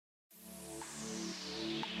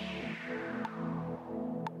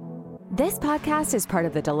This podcast is part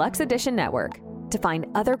of the Deluxe Edition Network. To find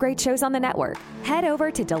other great shows on the network, head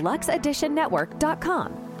over to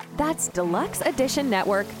deluxeeditionnetwork.com. That's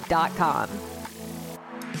deluxeeditionnetwork.com.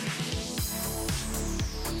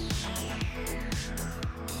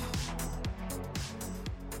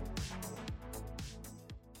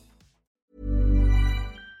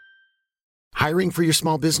 Hiring for your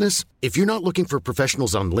small business? If you're not looking for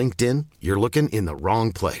professionals on LinkedIn, you're looking in the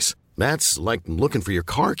wrong place. That's like looking for your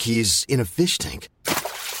car keys in a fish tank.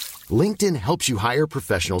 LinkedIn helps you hire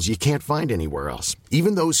professionals you can't find anywhere else,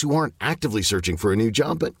 even those who aren't actively searching for a new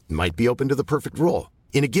job but might be open to the perfect role.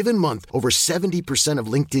 In a given month, over 70% of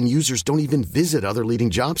LinkedIn users don't even visit other leading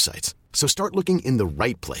job sites. So start looking in the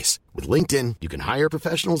right place. With LinkedIn, you can hire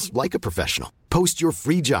professionals like a professional. Post your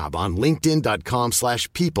free job on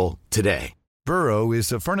linkedin.com/people today. Burrow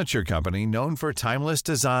is a furniture company known for timeless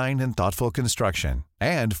design and thoughtful construction,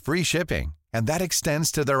 and free shipping, and that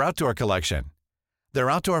extends to their outdoor collection.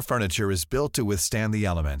 Their outdoor furniture is built to withstand the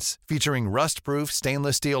elements, featuring rust-proof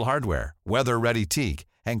stainless steel hardware, weather-ready teak,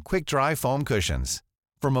 and quick-dry foam cushions.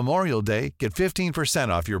 For Memorial Day, get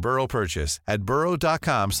 15% off your Burrow purchase at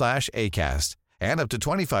burrow.com/acast, and up to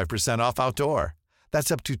 25% off outdoor.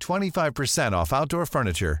 That's up to 25% off outdoor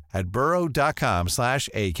furniture at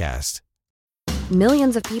burrow.com/acast.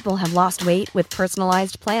 Millions of people have lost weight with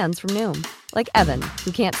personalized plans from Noom. Like Evan,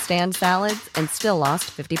 who can't stand salads and still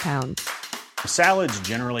lost 50 pounds. Salads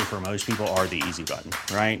generally for most people are the easy button,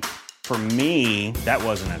 right? For me, that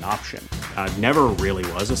wasn't an option. I never really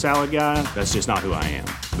was a salad guy. That's just not who I am.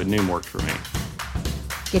 But Noom worked for me.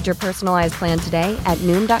 Get your personalized plan today at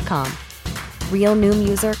Noom.com. Real Noom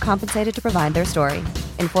user compensated to provide their story.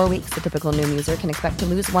 In 4 weeks, the typical Noom user can expect to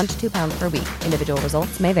lose 1 to 2 pounds per week. Individual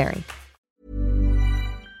results may vary.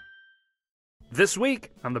 This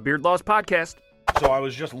week on the Beard Laws Podcast. So I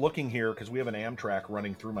was just looking here because we have an Amtrak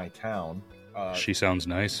running through my town. She sounds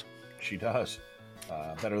nice. She does.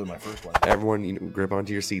 Better than my first one. Everyone, grab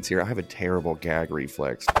onto your seats here. I have a terrible gag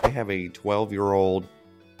reflex. I have a 12-year-old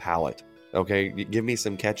palate. Okay, give me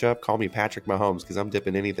some ketchup. Call me Patrick Mahomes because I'm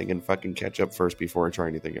dipping anything in fucking ketchup first before I try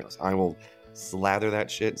anything else. I will slather that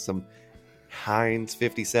shit in some Heinz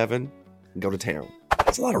 57 and go to town.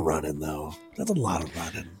 That's a lot of running, though. That's a lot of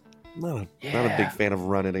running. Not a big fan of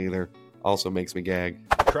running either. Also makes me gag.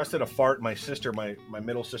 Trusted a fart. My sister, my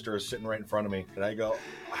middle sister, is sitting right in front of me, and I go,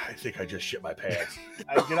 I think I just shit my pants.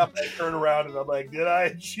 I get up, I turn around, and I'm like, did I?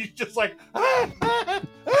 And she's just like,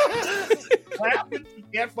 laughing. She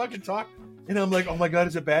can't fucking talk. And I'm like, oh my god,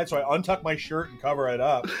 is it bad? So I untuck my shirt and cover it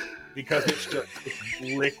up because it's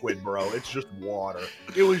liquid, bro. It's just water.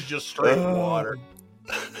 It was just straight water.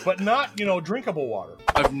 But not, drinkable water.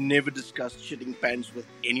 I've never discussed shitting pants with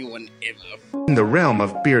anyone ever. In the realm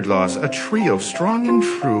of beard loss, a trio strong and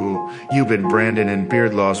true. You've been Brandon and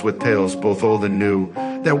beard loss with tales both old and new.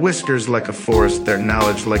 Their whiskers like a forest, their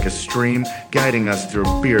knowledge like a stream, guiding us through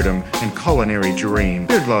beardom and culinary dream.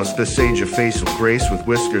 Beard loss, the sage of facial grace, with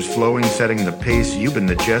whiskers flowing, setting the pace. You've been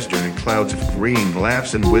the jester in clouds of green,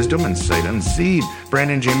 laughs and wisdom and sight unseen.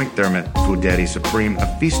 Brandon J. McDermott, Food Daddy Supreme,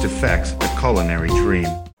 a feast of facts, a culinary dream.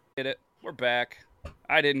 Get it? We're back.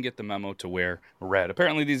 I didn't get the memo to wear red.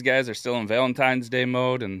 Apparently these guys are still in Valentine's Day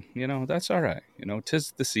mode, and, that's all right.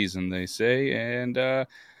 'Tis the season, they say, and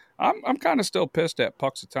I'm kind of still pissed at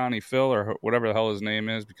Puxatawny Phil, or whatever the hell his name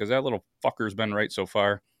is, because that little fucker's been right so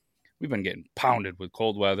far. We've been getting pounded with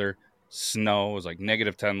cold weather, snow. It was like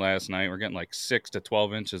 -10 last night. We're getting like 6 to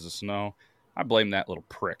 12 inches of snow. I blame that little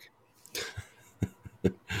prick.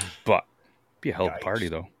 But be a hell of a party,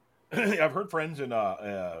 though. I've heard friends in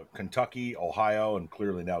Kentucky, Ohio, and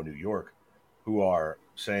clearly now New York who are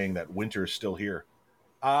saying that winter's still here.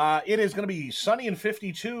 It is going to be sunny and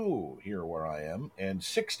 52 here where I am, and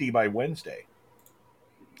 60 by Wednesday.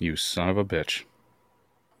 You son of a bitch.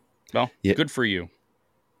 Well, yeah. Good for you.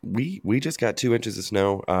 We just got 2 inches of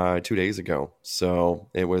snow 2 days ago, so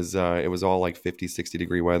it was all like 50, 60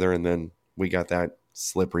 degree weather, and then we got that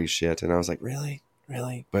slippery shit, and I was like, really?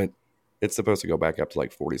 But it's supposed to go back up to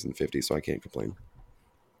like 40s and 50s, so I can't complain.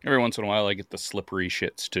 Every once in a while, I get the slippery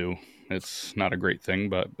shits, too. It's not a great thing,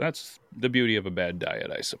 but that's the beauty of a bad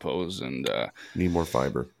diet, I suppose. And need more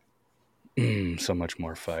fiber. So much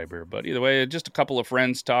more fiber. But either way, just a couple of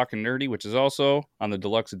friends talking nerdy, which is also on the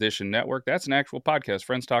Deluxe Edition Network. That's an actual podcast.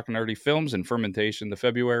 Friends Talking Nerdy Films and Fermentation, the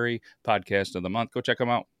February podcast of the month. Go check them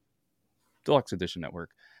out.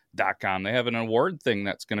 DeluxeEditionNetwork.com. They have an award thing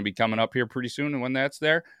that's going to be coming up here pretty soon, and when that's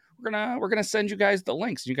there, we're gonna send you guys the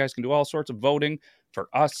links. You guys can do all sorts of voting for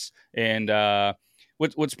us. And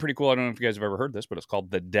what's pretty cool, I don't know if you guys have ever heard this, but it's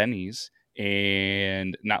called the Denny's,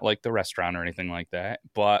 and not like the restaurant or anything like that,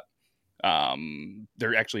 but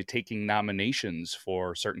They're actually taking nominations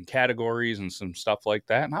for certain categories and some stuff like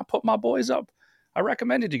that. And I put my boys up. I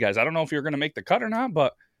recommended you guys. I don't know if you're going to make the cut or not,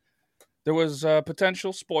 but there was a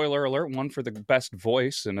potential, spoiler alert, one for the best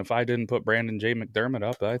voice. And if I didn't put Brandon J. McDermott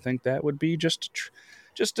up, I think that would be just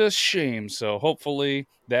a shame. So hopefully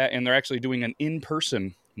that, and they're actually doing an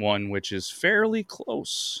in-person one, which is fairly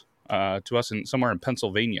close to us somewhere in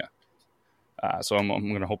Pennsylvania. So I'm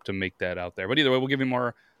going to hope to make that out there. But either way, we'll give you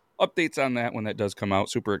more updates on that when that does come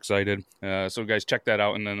out. Super excited. So guys, check that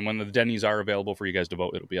out. And then when the Denny's are available for you guys to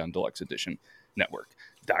vote, it'll be on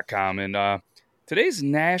deluxeeditionnetwork.com. And today's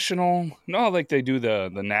national, like they do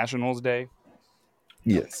the Nationals Day?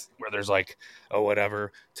 Yes. Where there's like,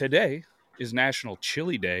 whatever. Today is National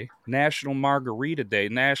Chili Day, National Margarita Day,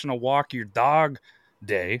 National Walk Your Dog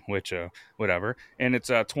Day, which whatever, and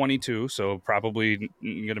it's 22, so probably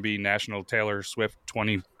going to be National Taylor Swift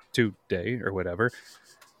 22 Day or whatever.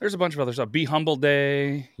 There's a bunch of other stuff. Be Humble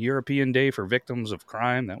Day, European Day for Victims of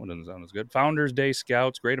Crime. That one doesn't sound as good. Founders Day,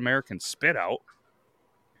 Scouts, Great American Spit Out.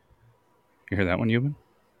 You hear that one, Euban?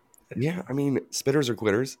 Yeah, I mean, spitters or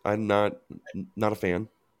quitters. I'm not a fan.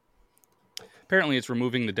 Apparently, it's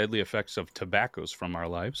removing the deadly effects of tobaccos from our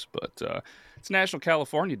lives, but it's National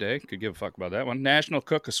California Day. Could give a fuck about that one. National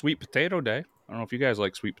Cook a Sweet Potato Day. I don't know if you guys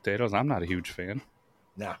like sweet potatoes. I'm not a huge fan.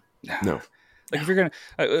 No. Like if you're gonna,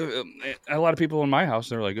 a lot of people in my house,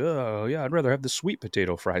 they're like, "Oh yeah, I'd rather have the sweet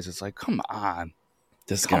potato fries." It's like, come on,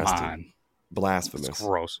 disgusting, come on. Blasphemous, it's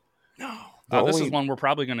gross. No, this is one we're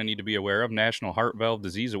probably going to need to be aware of. National Heart Valve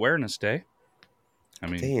Disease Awareness Day. I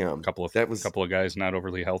mean, a couple of guys not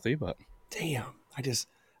overly healthy, but damn, I just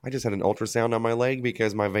had an ultrasound on my leg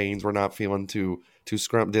because my veins were not feeling too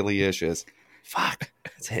scrumptious. Fuck,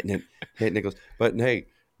 it's hitting it goes. But hey,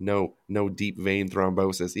 no deep vein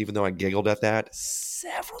thrombosis. Even though I giggled at that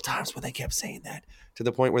several times when they kept saying that, to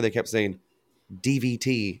the point where they kept saying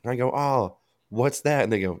DVT, and I go, oh, what's that?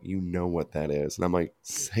 And they go, you know what that is? And I'm like,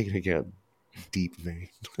 say it again, deep vein.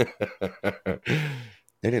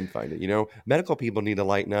 They didn't find it. Medical people need to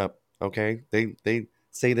lighten up. Okay, they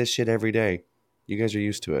say this shit every day. You guys are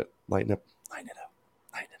used to it. Lighten up.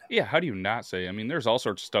 Yeah, how do you not say? I mean, there's all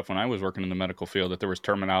sorts of stuff when I was working in the medical field that there was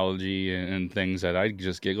terminology and things that I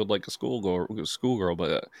just giggled like a schoolgirl.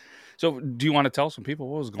 But so, do you want to tell some people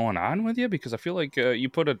what was going on with you? Because I feel like you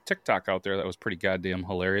put a TikTok out there that was pretty goddamn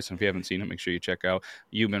hilarious. And if you haven't seen it, make sure you check out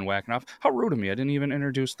You've Been Whacking Off. How rude of me! I didn't even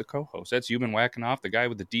introduce the co-host. That's You've Been Whacking Off, the guy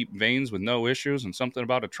with the deep veins with no issues and something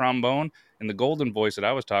about a trombone and the golden voice that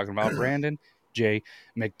I was talking about, Brandon J.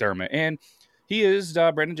 McDermott. And he is,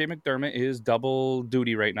 Brandon J. McDermott is double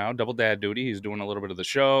duty right now, double dad duty. He's doing a little bit of the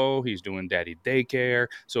show. He's doing daddy daycare.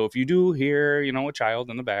 So if you do hear, a child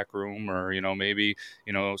in the back room or, maybe,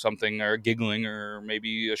 something or giggling or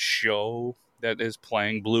maybe a show that is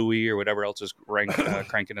playing Bluey or whatever else is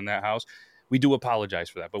cranking in that house, we do apologize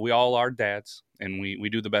for that. But we all are dads and we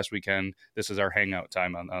do the best we can. This is our hangout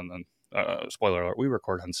time on spoiler alert, we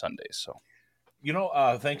record on Sundays, so.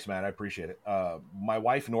 Thanks, Matt. I appreciate it. My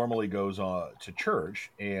wife normally goes to church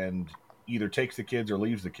and either takes the kids or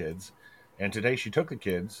leaves the kids. And today she took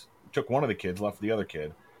one of the kids, left the other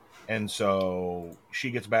kid. And so she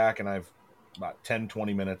gets back and I've about 10,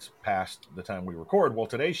 20 minutes past the time we record. Well,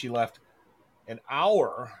 today she left an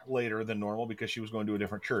hour later than normal because she was going to a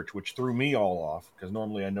different church, which threw me all off because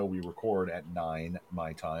normally I know we record at 9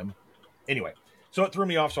 my time. Anyway, so it threw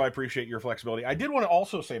me off. So I appreciate your flexibility. I did want to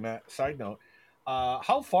also say, Matt, side note,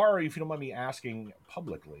 how far are you, if you don't mind me asking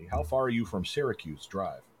publicly, how far are you from Syracuse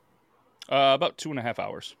Drive? About 2.5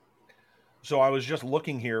 hours. So I was just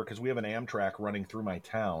looking here because we have an Amtrak running through my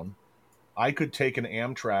town. I could take an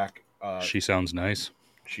Amtrak. She sounds nice.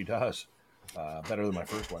 She does. Better than my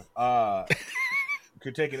first one.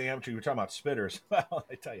 Could take an Amtrak. We're talking about spitters. Well,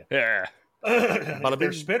 I tell you. Yeah. If they're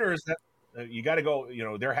spitters, you got to go,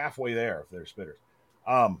 they're halfway there if they're spitters.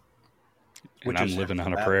 Which I'm living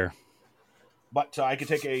on a prayer. But I could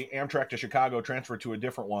take a Amtrak to Chicago, transfer to a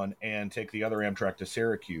different one, and take the other Amtrak to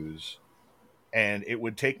Syracuse. And it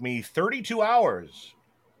would take me 32 hours,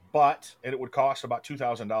 and it would cost about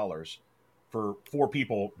 $2,000 for 4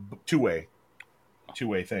 people, two-way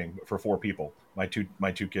thing for 4 people, my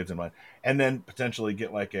two kids and mine. And then potentially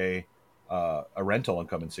get like a rental and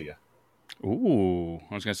come and see you. Ooh,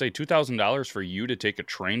 I was going to say $2,000 for you to take a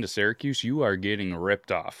train to Syracuse. You are getting ripped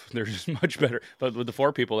off. There's much better. But with the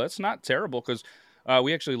 4 people, that's not terrible because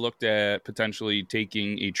we actually looked at potentially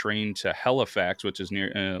taking a train to Halifax, which is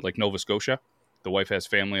near like Nova Scotia. The wife has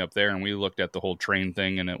family up there, and we looked at the whole train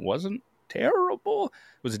thing, and it wasn't terrible.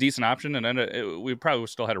 It was a decent option, and then we probably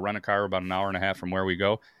still had to rent a car about an hour and a half from where we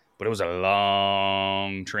go. But it was a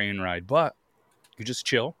long train ride. But you just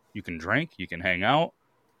chill. You can drink, you can hang out.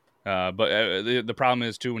 But the problem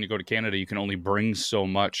is, too, when you go to Canada, you can only bring so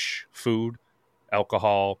much food,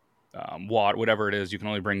 alcohol, water, whatever it is. You can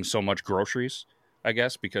only bring so much groceries, I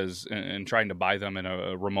guess, because in trying to buy them in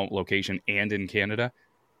a remote location and in Canada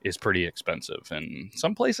is pretty expensive. And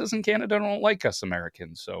some places in Canada don't like us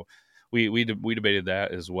Americans. So we debated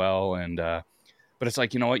that as well. And but it's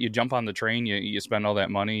like, you know what? You jump on the train, you spend all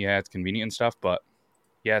that money. Yeah, it's convenient and stuff. But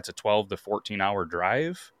yeah, it's a 12 to 14-hour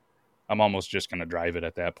drive. I'm almost just going to drive it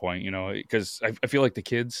at that point, because I feel like the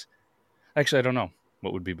kids, actually, I don't know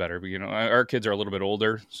what would be better. But, our kids are a little bit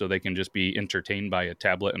older, so they can just be entertained by a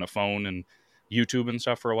tablet and a phone and YouTube and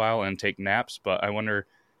stuff for a while and take naps. But I wonder,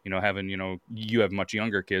 having, you have much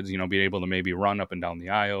younger kids, being able to maybe run up and down the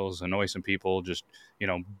aisles, annoy some people, just,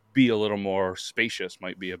 be a little more spacious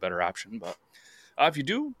might be a better option. But if you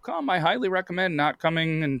do come, I highly recommend not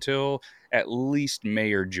coming until at least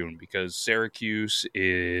May or June, because Syracuse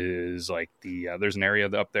is like there's an area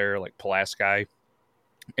up there, like Pulaski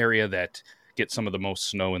area, that gets some of the most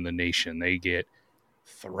snow in the nation. They get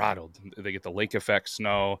throttled. They get the lake effect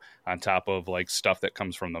snow on top of like stuff that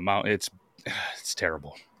comes from the mountain. It's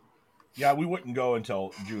terrible. Yeah, we wouldn't go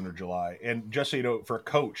until June or July. And just so you know, for a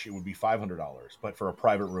coach, it would be $500, but for a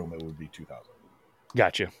private room, it would be $2,000.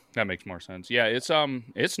 Gotcha. That makes more sense. Yeah,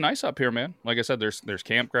 it's nice up here, man. Like I said, there's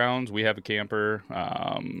campgrounds. We have a camper.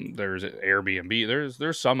 There's Airbnb.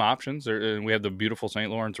 There's some options. We have the beautiful St.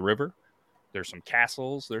 Lawrence River. There's some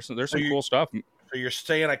castles. There's some cool stuff. So you're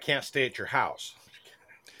saying I can't stay at your house?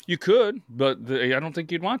 You could, but I don't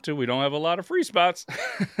think you'd want to. We don't have a lot of free spots.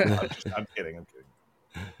 I'm kidding.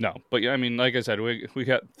 No, but I mean, like I said, we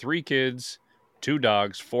got 3 kids, 2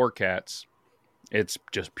 dogs, 4 cats. It's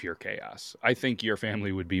just pure chaos. I think your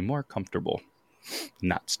family would be more comfortable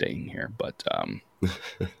not staying here. But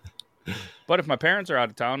but if my parents are out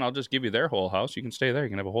of town, I'll just give you their whole house. You can stay there. You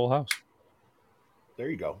can have a whole house. There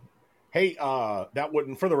you go. Hey, that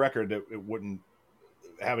wouldn't, for the record, it wouldn't,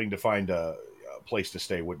 having to find a place to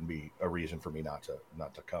stay wouldn't be a reason for me not to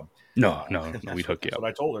come. No, we'd hook you up. That's what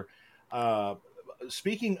I told her.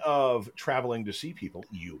 Speaking of traveling to see people,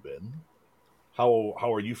 Euban, how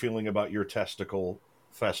are you feeling about your testicle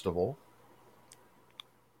festival?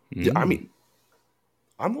 I mean,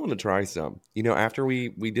 I'm willing to try some. After we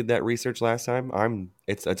did that research last time,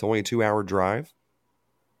 it's only a 2-hour drive.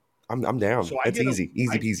 I'm down. So it's easy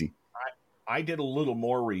peasy. I did a little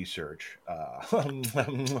more research at a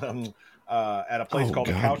place called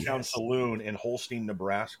the Cowtown Saloon in Holstein,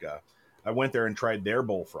 Nebraska. I went there and tried their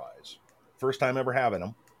bull fries. First time ever having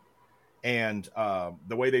them. And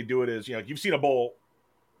the way they do it is, you've seen a bull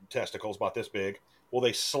testicles about this big. Well,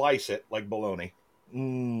 they slice it like bologna.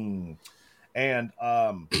 And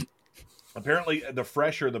apparently the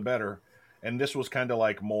fresher, the better. And this was kind of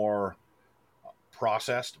like more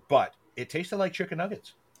processed, but it tasted like chicken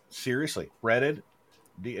nuggets. Seriously, breaded,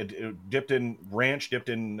 dipped in ranch, dipped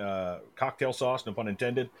in cocktail sauce, no pun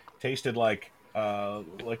intended. Tasted like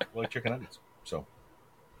chicken nuggets. So,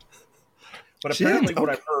 but apparently, what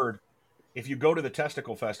I've heard, if you go to the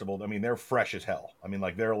testicle festival, I mean, they're fresh as hell. I mean,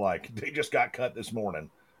 they just got cut this morning,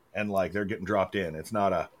 and they're getting dropped in. It's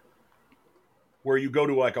not a where you go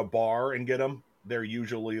to like a bar and get them. They're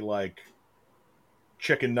usually like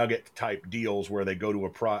chicken nugget type deals where they go to a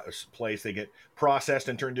place, they get processed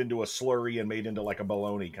and turned into a slurry and made into like a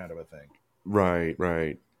bologna kind of a thing.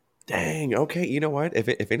 Right. Dang. Okay. You know what?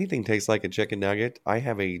 If anything tastes like a chicken nugget, I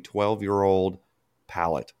have a 12-year-old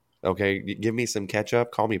palate. Okay. Give me some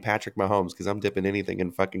ketchup. Call me Patrick Mahomes, because I'm dipping anything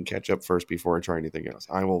in fucking ketchup first before I try anything else.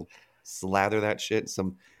 I will slather that shit in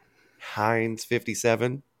some Heinz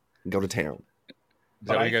 57 and go to town. Is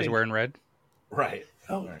that why you guys are wearing red? Right.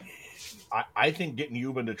 Oh, right. I think getting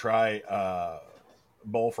Euban to try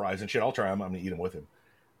bowl fries and shit, I'll try them. I'm going to eat them with him.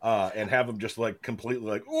 And have them just like completely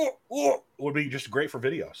like, would be just great for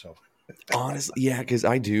video. So honestly, yeah, because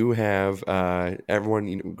I do have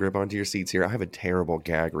everyone grip onto your seats here. I have a terrible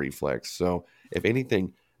gag reflex. So if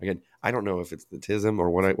anything, again, I don't know if it's the tism or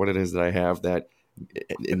what it is that I have that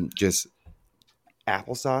just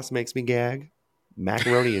applesauce makes me gag.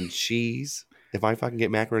 Macaroni and cheese. If I fucking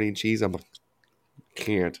get macaroni and cheese, I'm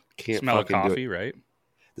can't smell of coffee, right?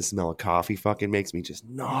 The smell of coffee fucking makes me just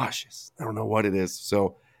nauseous. I don't know what it is.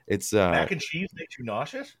 So it's mac and cheese makes you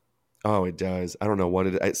nauseous? Oh, it does. I don't know what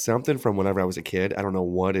it is. It's something from whenever I was a kid. I don't know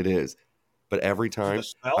what it is. But every time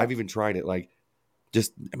I've even tried it,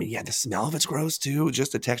 the smell of it's gross too.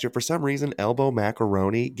 Just the texture. For some reason, elbow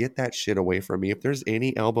macaroni, get that shit away from me. If there's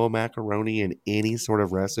any elbow macaroni in any sort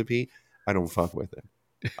of recipe, I don't fuck with it.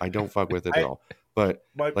 I don't fuck with it at all. But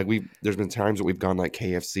there's been times that we've gone like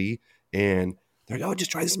KFC and they're like, oh,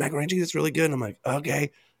 just try this macaroni and cheese. It's really good. And I'm like,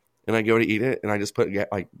 okay. And I go to eat it, and I just put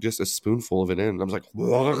like just a spoonful of it in. And I was like,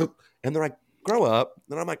 "Whoa." And they're like, grow up.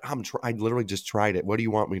 And I'm like, I literally just tried it. What do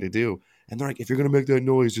you want me to do? And they're like, if you're going to make that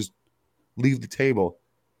noise, just leave the table.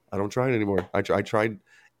 I don't try it anymore. I tried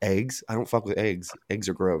eggs. I don't fuck with eggs. Eggs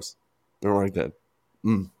are gross. I don't like that.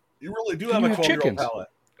 You really do have a 12-year-old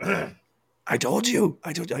palate. I told you.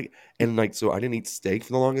 And like, so I didn't eat steak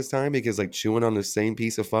for the longest time because like chewing on the same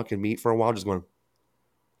piece of fucking meat for a while, just going,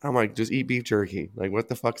 I'm like, just eat beef jerky. Like, what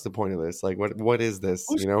the fuck's the point of this? Like, what is this?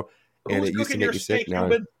 You know? And it used to make me sick. Now,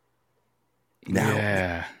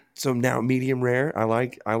 yeah. So now medium rare. I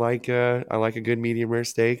like a good medium rare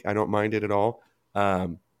steak. I don't mind it at all.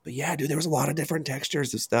 But yeah, dude, there was a lot of different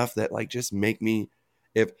textures of stuff that like just make me.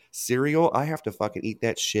 If cereal, I have to fucking eat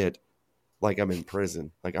that shit like I'm in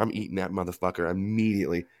prison. Like I'm eating that motherfucker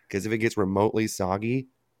immediately because if it gets remotely soggy,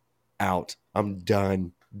 out. I'm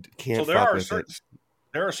done. Can't fuck with it.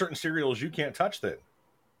 There are certain cereals you can't touch that.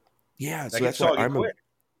 Yeah, so that's why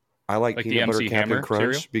I like peanut butter Captain Crunch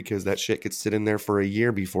cereal? Because that shit could sit in there for a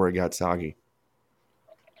year before it got soggy.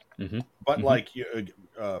 But like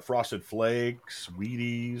Frosted Flakes,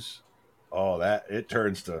 Wheaties, that it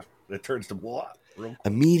turns to blah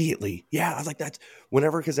immediately. Yeah, I was like, that's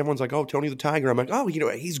whenever, because everyone's like, oh, Tony the Tiger. I'm like, oh,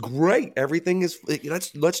 he's great. Everything is.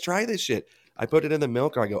 Let's try this shit. I put it in the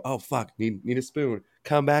milk, and I go, oh fuck, need a spoon.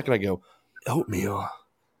 Come back, and I go, oatmeal.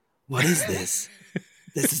 What is this?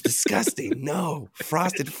 This is disgusting. No,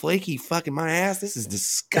 Frosted Flaky fucking my ass. This is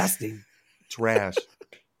disgusting. Trash.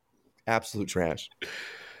 Absolute trash.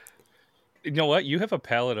 You know what? You have a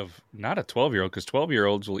palate of not a 12-year-old, because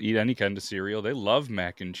 12-year-olds will eat any kind of cereal. They love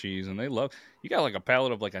mac and cheese, and you got like a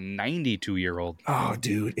palate of like a 92-year-old. Oh,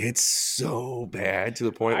 dude, it's so bad to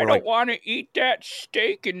the point where I don't want to eat that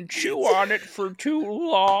steak and chew on it for too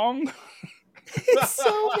long. It's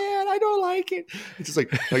so bad. I don't like it. It's just like,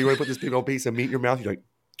 oh, you want to put this big old piece of meat in your mouth? You're like,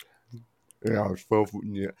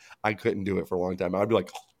 yeah, I couldn't do it for a long time. I'd be like,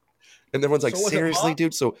 and everyone's like, seriously,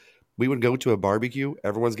 dude? So we would go to a barbecue.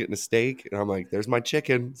 Everyone's getting a steak. And I'm like, there's my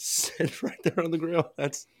chicken. Sit right there on the grill.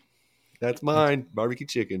 That's mine. Barbecue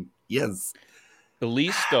chicken. Yes. At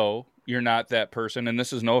least, though, you're not that person. And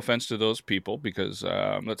this is no offense to those people because,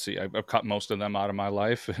 let's see, I've cut most of them out of my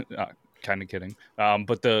life. Kind of kidding.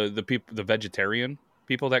 But the people, the vegetarian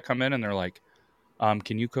people that come in and they're like,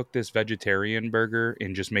 can you cook this vegetarian burger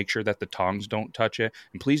and just make sure that the tongs don't touch it,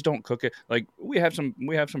 and please don't cook it. Like we have some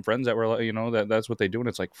friends that were that's what they do, and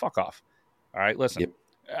it's like, fuck off. All right, listen, yep.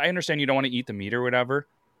 I understand you don't want to eat the meat or whatever,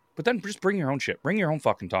 but then just bring your own shit. Bring your own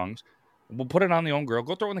fucking tongs. We'll put it on the own grill.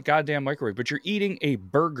 Go throw it in the goddamn microwave. But you're eating a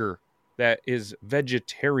burger that is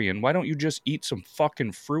vegetarian. Why don't you just eat some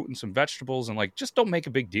fucking fruit and some vegetables and like just don't make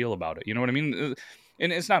a big deal about it? You know what I mean?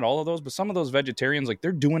 And it's not all of those, but some of those vegetarians, like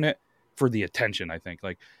they're doing it for the attention, I think.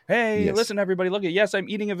 Like, hey, yes. Listen, everybody, look at, yes, I'm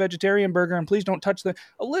eating a vegetarian burger, and please don't touch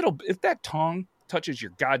if that tongue touches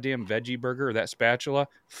your goddamn veggie burger or that spatula,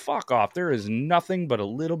 fuck off. There is nothing but a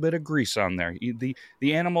little bit of grease on there. The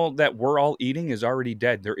animal that we're all eating is already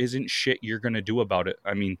dead. There isn't shit you're going to do about it.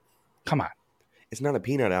 I mean, come on. It's not a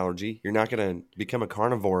peanut allergy. You're not going to become a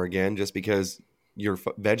carnivore again just because your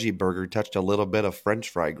veggie burger touched a little bit of French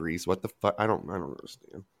fry grease. What the fuck? I don't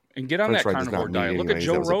understand. And get on that carnivore diet. Look at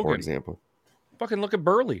Joe Rogan. Example. Fucking look at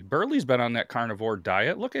Burley. Burley's been on that carnivore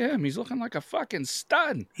diet. Look at him. He's looking like a fucking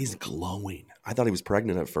stud. He's glowing. I thought he was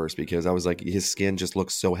pregnant at first because I was like, his skin just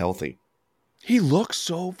looks so healthy. He looks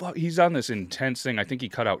so he's on this intense thing. I think he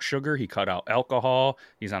cut out sugar. He cut out alcohol.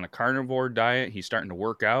 He's on a carnivore diet. He's starting to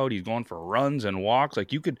work out. He's going for runs and walks.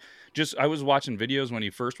 Like you could just, I was watching videos when he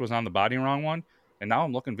first was on the Body Wrong one. And now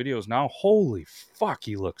I'm looking videos now. Holy fuck,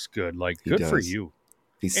 he looks good. Like, good for you.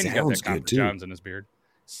 He sounds good too. Johns in his beard.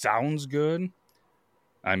 Sounds good.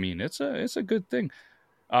 I mean, it's a good thing.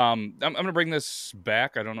 I'm going to bring this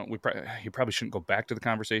back. I don't know. You probably shouldn't go back to the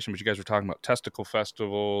conversation, but you guys were talking about testicle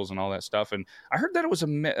festivals and all that stuff. And I heard that it was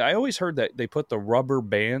I always heard that they put the rubber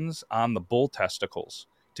bands on the bull testicles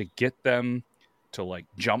to get them to like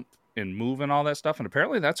jump and move and all that stuff. And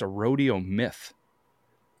apparently that's a rodeo myth.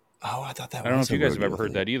 Oh, I thought that was I don't know if you guys have ever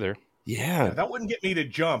heard that either. Yeah. That wouldn't get me to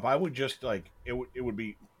jump. I would just like it would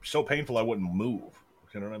be so painful I wouldn't move.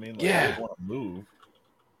 You know what I mean? Like, yeah. I don't want to move.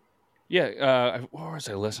 Yeah. What was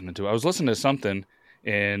I listening to? I was listening to something,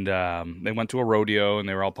 and they went to a rodeo, and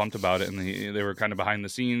they were all pumped about it, and they were kind of behind the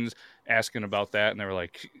scenes asking about that, and they were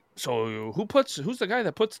like, "So who's the guy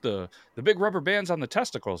that puts the big rubber bands on the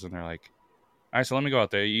testicles?" And they're like, all right, so let me go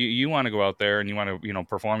out there. You want to go out there and you want to,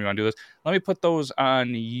 perform. You want to do this. Let me put those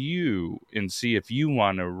on you and see if you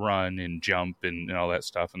want to run and jump and all that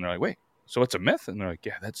stuff. And they're like, wait, so it's a myth? And they're like,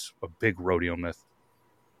 yeah, that's a big rodeo myth.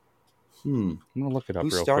 I'm going to look it up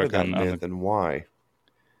real quick. Who started that myth and why?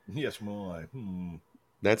 Yes, my.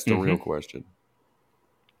 That's the real question.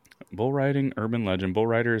 Bull riding, urban legend. Bull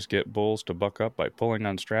riders get bulls to buck up by pulling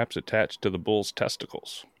on straps attached to the bull's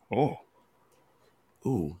testicles. Oh.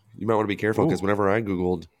 Ooh, you might want to be careful because whenever I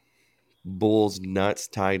Googled bull's nuts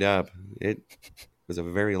tied up, it was a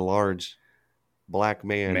very large black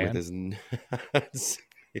man with his nuts.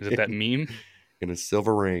 Is it that meme? In a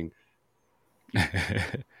silver ring.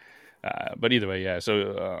 But either way, yeah.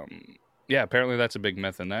 So, yeah, apparently that's a big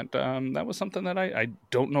myth. And that was something that I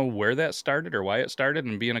don't know where that started or why it started.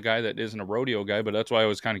 And being a guy that isn't a rodeo guy, but that's why I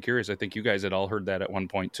was kind of curious. I think you guys had all heard that at one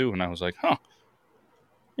point too. And I was like, huh,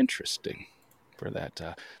 interesting for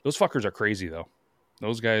that. Those fuckers are crazy, though.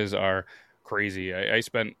 Those guys are crazy. I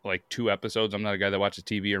spent like 2 episodes. I'm not a guy that watches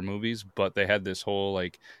TV or movies, but they had this whole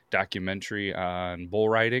like documentary on bull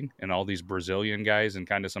riding and all these Brazilian guys and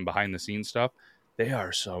kind of some behind the scenes stuff. They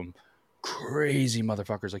are some crazy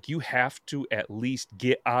motherfuckers. Like, you have to at least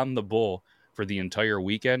get on the bull for the entire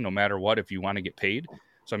weekend, no matter what, if you want to get paid.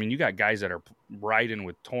 So, I mean, you got guys that are riding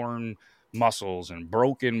with torn muscles and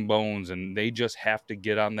broken bones, and they just have to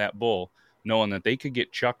get on that bull knowing that they could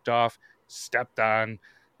get chucked off, stepped on,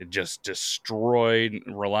 just destroyed,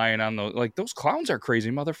 relying on those. Like, those clowns are crazy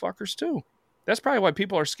motherfuckers too. That's probably why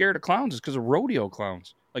people are scared of clowns, is because of rodeo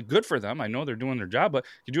clowns. Like, good for them. I know they're doing their job, but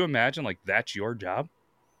could you imagine, like, that's your job?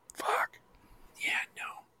 Fuck. Yeah, no.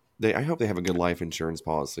 I hope they have a good life insurance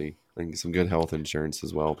policy and some good health insurance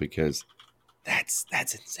as well, because that's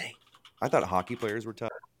insane. I thought hockey players were tough.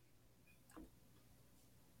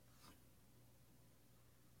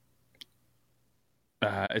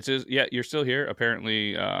 It says, yeah, you're still here.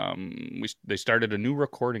 Apparently, they started a new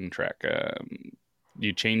recording track.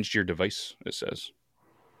 You changed your device, it says.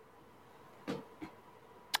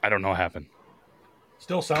 I don't know what happened.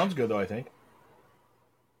 Still sounds good, though, I think.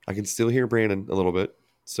 I can still hear Brandon a little bit.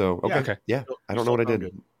 So, okay. Yeah. I don't know what I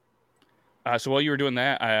did. So while you were doing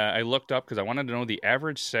that, I looked up because I wanted to know the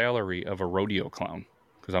average salary of a rodeo clown.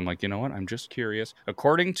 Because I'm like, you know what? I'm just curious.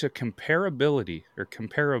 According to Comparably,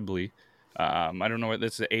 I don't know what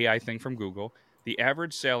that's the AI thing from Google. The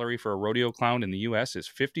average salary for a rodeo clown in the U.S. is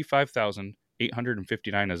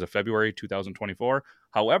 $55,859 as of February 2024.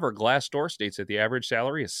 However, Glassdoor states that the average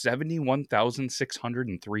salary is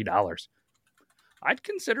 $71,603. I'd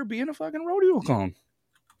consider being a fucking rodeo clown.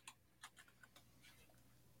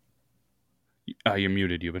 You're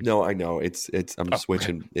muted, Euban. No, I know. I'm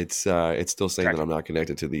switching. Okay. It's still saying that I'm not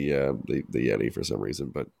connected to the Yeti for some reason,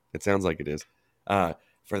 but it sounds like it is.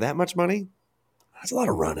 For that much money, that's a lot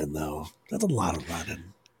of running, though. That's a lot of running.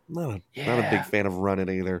 Not a big fan of running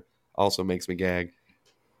either. Also makes me gag.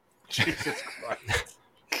 Jesus Christ.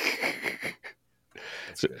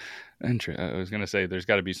 So, I was gonna say there's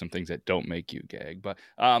got to be some things that don't make you gag, but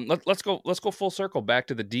let's go full circle back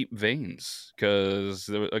to the deep veins, because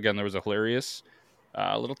there was a hilarious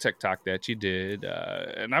little TikTok that you did,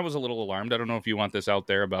 and I was a little alarmed. I don't know if you want this out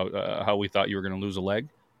there about how we thought you were going to lose a leg.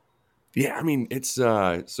 Yeah, I mean, it's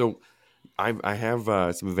so I have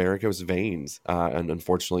some varicose veins, and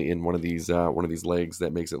unfortunately in one of these legs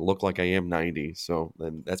that makes it look like I am 90. So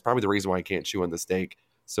then that's probably the reason why I can't chew on the steak.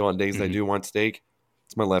 So on days that I do want steak,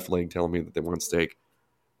 it's my left leg telling me that they want steak.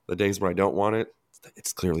 The days where I don't want it,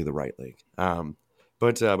 it's clearly the right leg.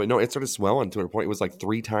 But no, it started swelling to a point it was like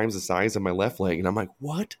 3 times the size of my left leg, and I'm like,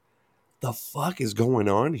 what the fuck is going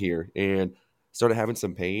on here? And started having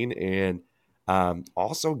some pain, and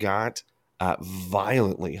also got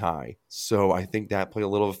violently high. So I think that played a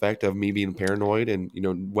little effect of me being paranoid and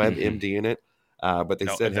WebMD in it. But they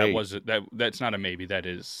said, that hey, that's not a maybe. That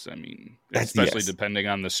is, I mean, especially depending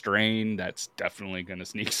on the strain, that's definitely going to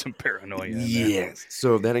sneak some paranoia in there. Yes.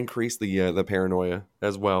 So that increased the paranoia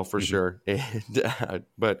as well, for sure. And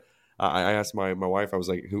but I asked my wife, I was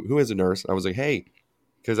like, who is a nurse? I was like, hey,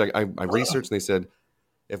 because I researched and they said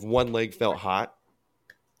if one leg felt hot,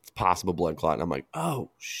 it's possible blood clot. And I'm like, oh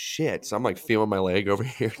shit. So I'm like feeling my leg over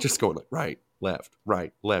here, just going like right, left.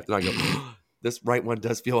 And I go, this right one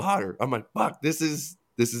does feel hotter. I'm like, fuck, this is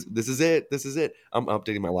it. I'm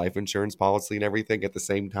updating my life insurance policy and everything at the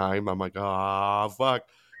same time. I'm like, fuck.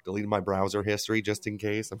 Deleting my browser history just in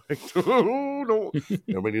case. I'm like, no.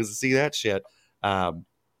 Nobody needs to see that shit.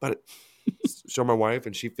 But show my wife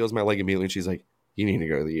and she feels my leg immediately and she's like, you need to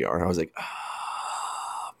go to the ER. I was like,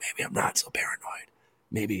 maybe I'm not so paranoid.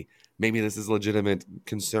 Maybe this is a legitimate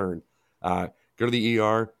concern. Go to the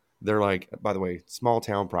ER. They're like, by the way, small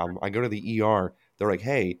town problem. I go to the ER. They're like,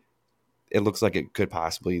 hey, it looks like it could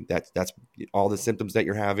possibly, that's all the symptoms that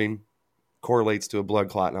you're having correlates to a blood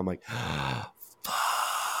clot. And I'm like,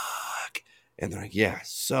 fuck. And they're like, yeah,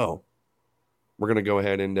 so we're going to go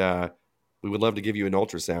ahead and we would love to give you an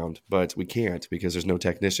ultrasound, but we can't because there's no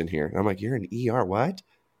technician here. And I'm like, you're an ER? What?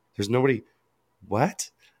 There's nobody. What?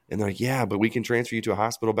 And they're like, yeah, but we can transfer you to a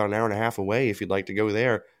hospital about an hour and a half away if you'd like to go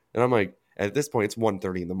there. And I'm like, at this point, it's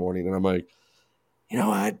 1:30 in the morning. And I'm like, you know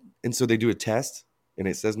what? And so they do a test and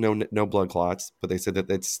it says no blood clots, but they said that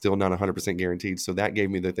it's still not 100% guaranteed. So that gave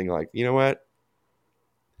me the thing like, you know what?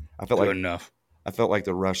 I felt I felt like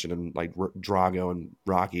the Russian and like Drago and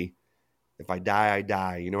Rocky. If I die, I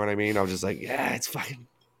die. You know what I mean? I was just like, yeah, it's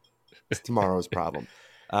tomorrow's problem.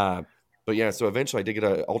 But yeah, so eventually I did get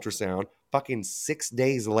an ultrasound. Fucking 6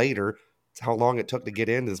 days later, it's how long it took to get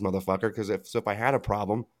into this motherfucker. Because if I had a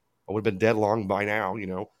problem, I would have been dead long by now, you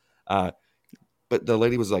know. But the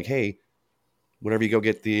lady was like, hey, whenever you go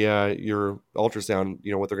get the your ultrasound,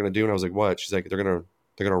 you know what they're gonna do? And I was like, what? She's like, they're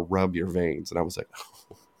gonna rub your veins. And I was like,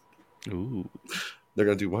 ooh. They're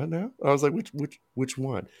gonna do what now? I was like, which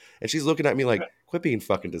one? And she's looking at me like, quit being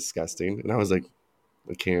fucking disgusting. And I was like,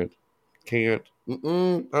 I can't. I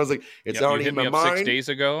was like, it's already in my mind. 6 days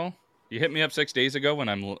ago. You hit me up 6 days ago when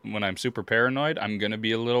I'm super paranoid. I'm gonna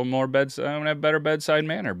be a little more I'm gonna have better bedside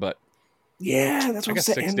manner. But yeah, that's what I got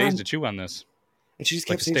 6 days to chew on this. And she just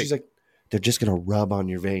kept saying, she's like, they're just gonna rub on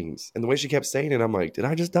your veins. And the way she kept saying it, I'm like, did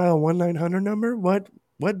I just dial 1-900 number? What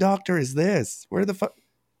doctor is this? Where's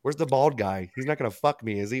the bald guy? He's not gonna fuck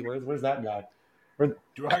me, is he? Where's that guy?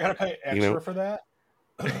 Do I gotta pay extra for that?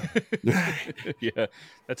 Yeah,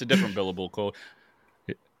 that's a different billable code.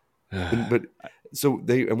 but so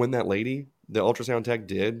when that lady, the ultrasound tech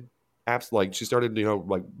did, like she started, you know,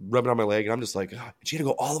 like rubbing on my leg, and I'm just like, she had to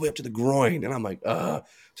go all the way up to the groin, and I'm like, to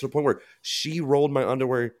the point where she rolled my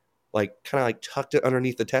underwear, like kind of like tucked it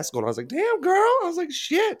underneath the testicle, and I was like, damn girl, I was like,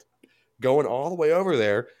 shit, going all the way over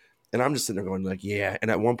there. And I'm just sitting there going like, yeah. And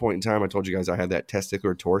at one point in time, I told you guys I had that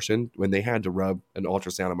testicular torsion when they had to rub an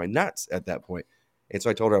ultrasound on my nuts at that point. And so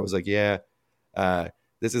I told her, I was like, yeah,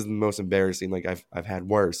 this is the most embarrassing. Like I've had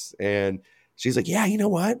worse. And she's like, yeah, you know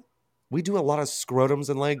what? We do a lot of scrotums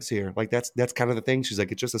and legs here. Like that's kind of the thing. She's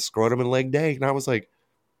like, it's just a scrotum and leg day. And I was like,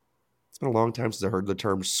 it's been a long time since I heard the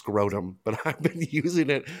term scrotum, but I've been using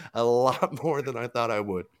it a lot more than I thought I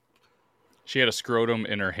would. She had a scrotum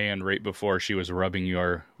in her hand right before she was rubbing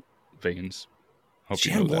your veins. She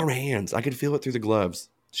had warm hands. I could feel it through the gloves.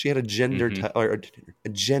 She had a a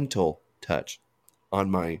gentle touch on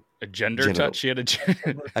my touch. She had a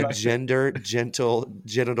gentle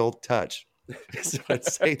genital touch. So I'd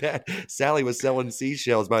say that Sally was selling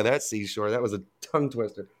seashells by that seashore. That was a tongue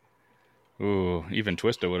twister. Ooh, even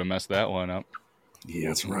Twista would have messed that one up. Yeah,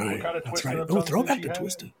 that's right. What kind of that's right. Oh, throw back the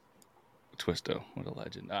Twista. Twisto, what a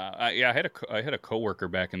legend. I had a coworker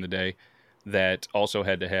back in the day that also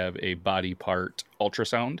had to have a body part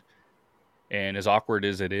ultrasound, and as awkward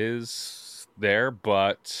as it is there,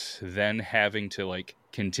 but then having to like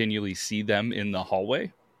continually see them in the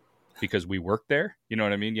hallway because we work there, you know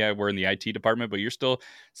what I mean? Yeah, we're in the IT department, but you're still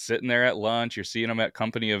sitting there at lunch, you're seeing them at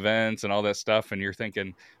company events and all that stuff, and you're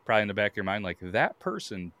thinking probably in the back of your mind like, that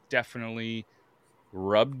person definitely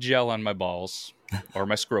rubbed gel on my balls or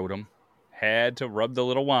my scrotum, had to rub the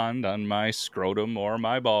little wand on my scrotum or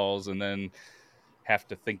my balls, and then have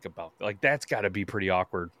to think about like that's got to be pretty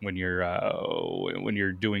awkward when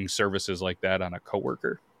you're doing services like that on a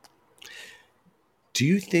coworker. Do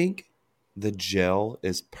you think the gel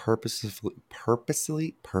is purposefully?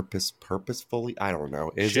 I don't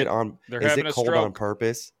know. Is it cold on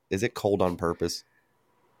purpose? Is it cold on purpose?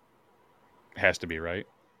 Has to be, right?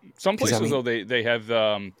 Some places though they have.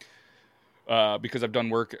 Because I've done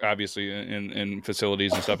work, obviously, in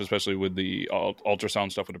facilities and stuff, especially with the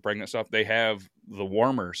ultrasound stuff with the pregnant stuff, they have the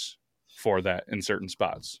warmers for that in certain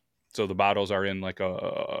spots. So the bottles are in like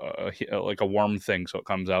a warm thing, so it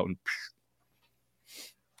comes out and.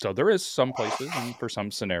 So there is some places and for some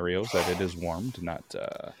scenarios that it is warmed, not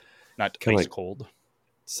ice like cold.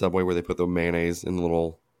 Subway where they put the mayonnaise in the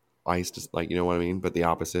little ice, just like, you know what I mean, but the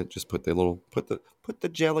opposite. Just put the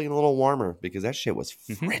jelly in a little warmer because that shit was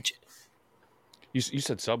frigid. You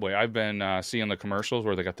said Subway. I've been seeing the commercials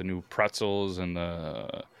where they got the new pretzels and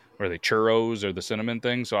the churros or the cinnamon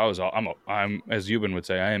thing. So I'm as Euban would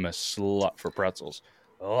say, I am a slut for pretzels.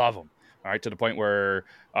 Love them. All right, to the point where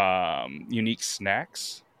Unique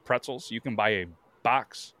Snacks pretzels, you can buy a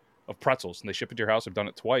box of pretzels and they ship it to your house. I've done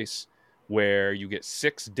it twice, where you get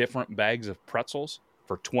 6 different bags of pretzels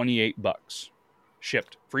for $28,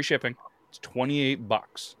 shipped, free shipping. It's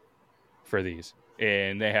 $28 for these.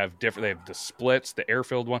 And they have the splits, the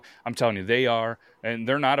air-filled one. I'm telling you, they're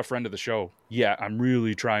not a friend of the show. Yeah, I'm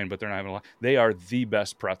really trying, but they're not having a lot. They are the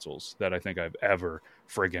best pretzels that I think I've ever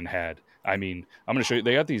friggin' had. I mean, I'm going to show you.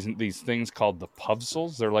 They got these things called the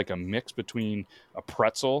Puvsels. They're like a mix between a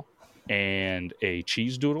pretzel and a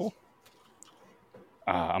cheese doodle.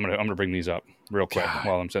 I'm gonna bring these up real quick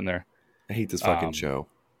while I'm sitting there. I hate this fucking show.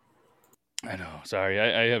 I know. Sorry,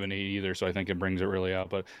 I haven't eaten either, so I think it brings it really out.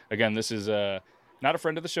 But again, this is not a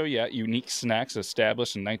friend of the show yet. Unique Snacks,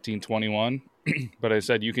 established in 1921. But I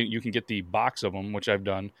said you can get the box of them, which I've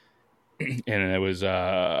done, and it was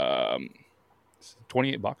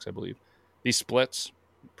 $28, I believe. These splits,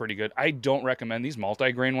 pretty good. I don't recommend these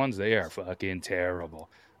multi-grain ones. They are fucking terrible.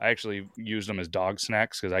 I actually used them as dog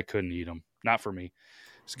snacks because I couldn't eat them. Not for me.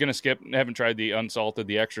 Just gonna skip. Haven't tried the unsalted,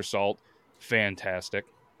 the extra salt. Fantastic.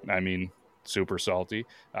 I mean, super salty.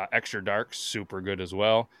 Extra dark, super good as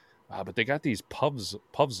well. But they got these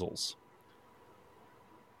puzzles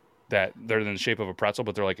that they're in the shape of a pretzel,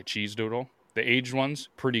 but they're like a cheese doodle. The aged ones,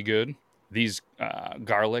 pretty good. These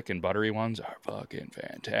garlic and buttery ones are fucking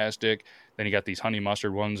fantastic. Then you got these honey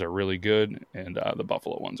mustard ones are really good, and the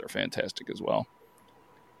buffalo ones are fantastic as well.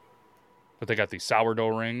 But they got these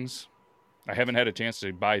sourdough rings. I haven't had a chance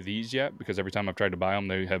to buy these yet because every time I've tried to buy them,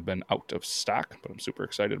 they have been out of stock, but I'm super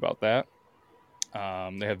excited about that.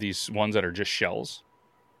 They have these ones that are just shells,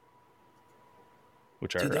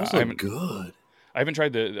 which are those look good. I haven't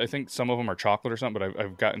tried I think some of them are chocolate or something, but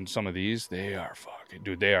I've gotten some of these. They are fucking,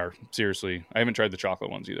 dude, they are seriously, I haven't tried the chocolate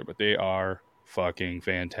ones either, but they are fucking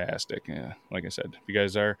fantastic. Yeah, like I said, if you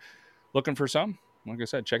guys are looking for some, like I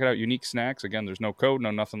said, check it out. Unique Snacks. Again, there's no code, no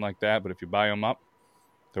nothing like that, but if you buy them up,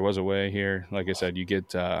 there was a way here. Like I said, you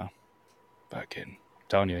get fucking, I'm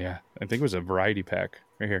telling you, yeah. I think it was a variety pack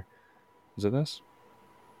right here. Is it this?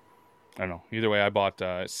 I don't know. Either way, I bought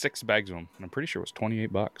 6 bags of them, and I'm pretty sure it was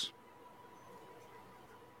 $28.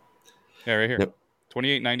 Yeah, right here. Yep.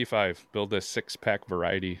 $28.95. Build a 6-pack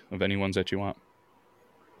variety of any ones that you want.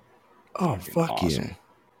 Oh, fuck awesome. Yeah.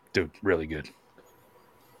 Dude, really good.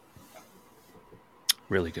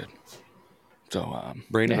 Really good. So,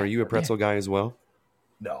 Brandon, are you a pretzel guy as well?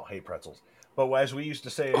 No, hate pretzels. But as we used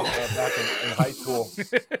to say back in high school, you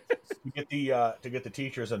get to get the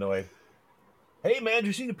teachers annoyed. Hey man, did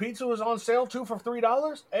you see the pizza was on sale 2 for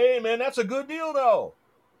 $3? Hey man, that's a good deal though.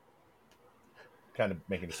 Kind of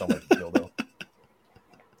making it sound like a dildo.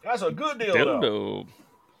 That's a good deal dildo.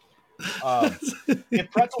 Though.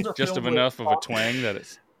 If pretzels are just filled enough with of a twang that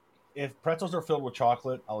it's. If pretzels are filled with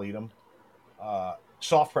chocolate, I'll eat them.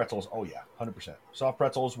 Soft pretzels, oh yeah, 100%. Soft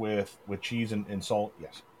pretzels with cheese and salt,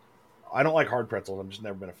 yes. I don't like hard pretzels. I've just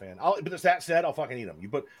never been a fan. But that said, I'll fucking eat them.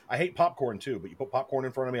 I hate popcorn too, but you put popcorn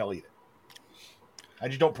in front of me, I'll eat it. I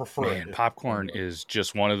just don't prefer it. Popcorn is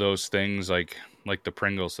just one of those things like the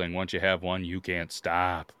Pringles thing. Once you have one, you can't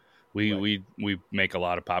stop. We make a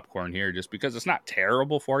lot of popcorn here just because it's not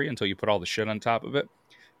terrible for you until you put all the shit on top of it.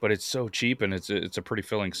 But it's so cheap and it's a pretty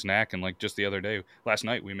filling snack. And like just the other day, last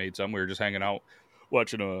night we made some. We were just hanging out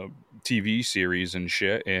watching a TV series and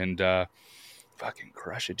shit and fucking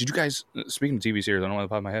crush it. Did you guys, speaking of TV series, I don't know off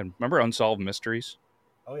the top of my head, remember Unsolved Mysteries?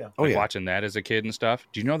 Oh yeah. Watching that as a kid and stuff.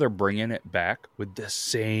 Do you know they're bringing it back with the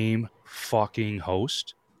same fucking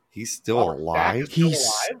host? He's still alive? He's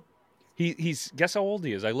still alive? He's guess how old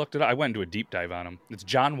he is? I looked it up. I went into a deep dive on him. It's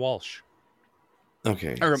John Walsh.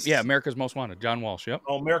 Okay. Or, yeah, America's Most Wanted. John Walsh, yep.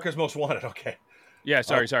 Oh, America's Most Wanted, okay. Yeah,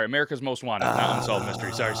 sorry. America's Most Wanted, not Unsolved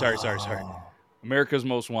Mysteries. Sorry. America's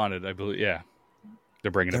Most Wanted, I believe. Yeah.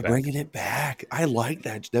 They're bringing it back. I like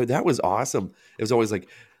that. That was awesome. It was always like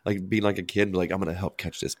being like a kid, like, I'm going to help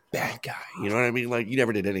catch this bad guy. You know what I mean? Like, you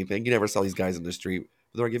never did anything. You never saw these guys in the street.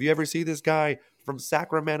 They're like, have you ever seen this guy from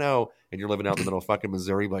Sacramento? And you're living out in the middle of fucking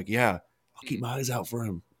Missouri. Like, yeah, I'll keep my eyes out for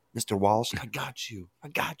him. Mr. Walsh, I got you.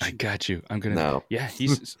 I'm going to. No. Yeah,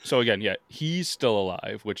 he's so again, yeah, he's still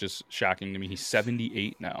alive, which is shocking to me. He's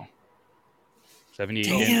 78 now. 78.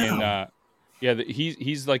 Damn. And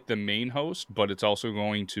he's like the main host, but it's also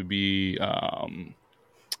going to be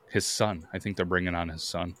his son. I think they're bringing on his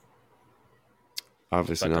son.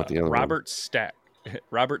 Obviously not the other Robert Stack.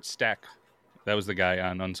 Robert Stack. That was the guy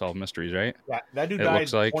on Unsolved Mysteries, right? Yeah, that dude died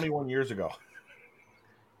 21 years ago.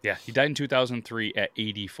 Yeah, he died in 2003 at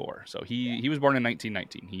 84. So he was born in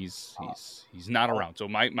 1919. He's not around. So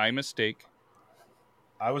my mistake.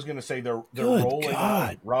 I was going to say they're rolling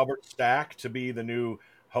on Robert Stack to be the new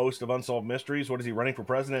host of Unsolved Mysteries. What is he running for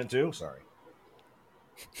president too? Sorry.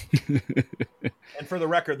 And for the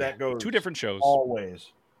record, that goes 2 different shows.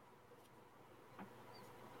 Always.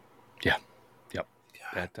 Yeah. Yep.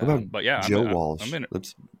 What about but yeah, Joe Walsh?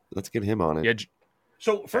 Let's get him on it. Yeah.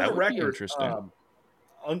 So for the record,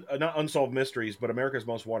 not Unsolved Mysteries, but America's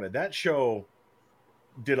Most Wanted. That show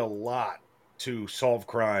did a lot to solve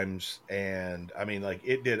crimes, and I mean, like,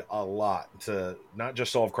 it did a lot to not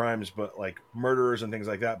just solve crimes, but like murderers and things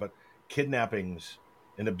like that, but kidnappings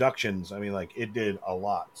and abductions. I mean, like, it did a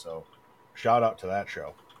lot. So shout out to that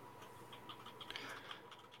show.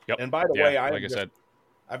 Yep. And by the way,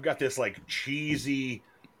 I've got this like cheesy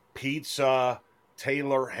pizza,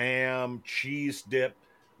 Taylor ham, cheese dip,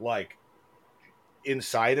 like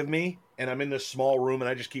inside of me. And I'm in this small room and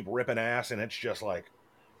I just keep ripping ass. And it's just like,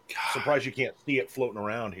 surprised you can't see it floating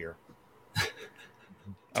around here.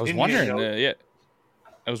 I was wondering,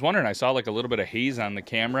 I was wondering, I saw like a little bit of haze on the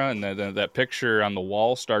camera, and that picture on the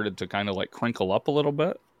wall started to kind of like crinkle up a little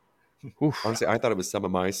bit. Oof. Honestly, I thought it was some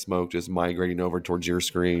of my smoke just migrating over towards your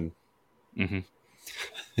screen. Mm-hmm.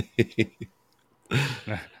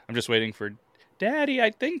 I'm just waiting for Daddy.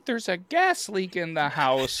 I think there's a gas leak in the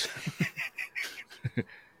house.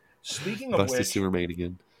 Speaking of Busted which, sewer main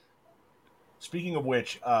again. Speaking of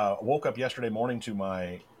which, woke up yesterday morning to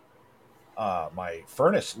my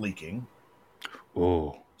furnace leaking.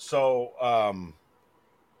 Oh. So,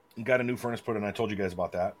 got a new furnace put in. I told you guys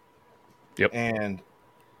about that. Yep. And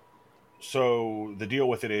so the deal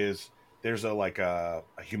with it is there's a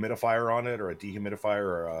humidifier on it, or a dehumidifier,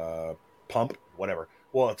 or a pump, whatever.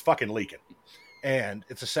 Well, it's fucking leaking. And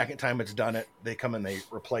it's the second time it's done it. They come and they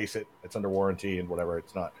replace it. It's under warranty and whatever.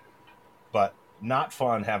 It's not. But not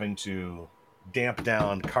fun having to damp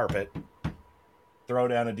down carpet, throw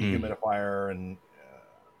down a dehumidifier, and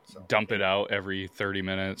dump it out every 30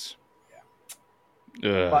 minutes.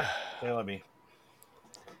 Yeah. But they let me.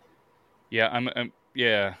 Yeah,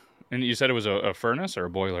 yeah. And you said it was a furnace or a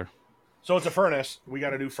boiler? So it's a furnace. We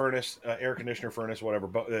got a new furnace, air conditioner furnace, whatever.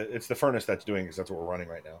 But it's the furnace that's doing it, because that's what we're running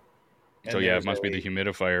right now. And so yeah, it must be the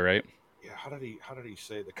humidifier, right? Yeah. How did he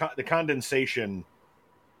say the condensation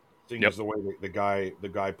thing? Is the way the guy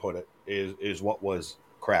put it is what was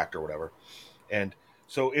cracked or whatever. And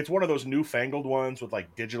so it's one of those newfangled ones with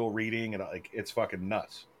like digital reading, and like it's fucking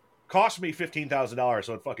nuts. Cost me $15,000,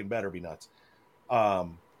 so it fucking better be nuts.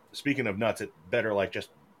 Speaking of nuts, it better like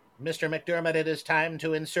just, Mr. McDermott, it is time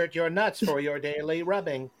to insert your nuts for your daily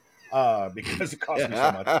rubbing, because it cost me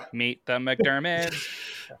so much. Meet the McDermotts.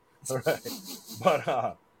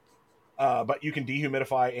 Right. But you can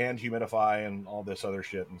dehumidify and humidify and all this other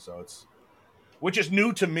shit, and so which is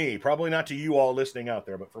new to me, probably not to you all listening out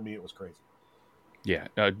there, but for me it was crazy. Yeah.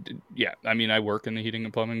 Yeah. I mean, I work in the heating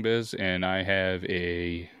and plumbing biz, and I have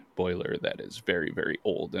a boiler that is very, very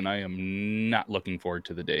old, and I am not looking forward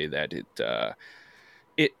to the day that it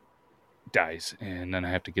dies, and then I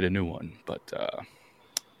have to get a new one. But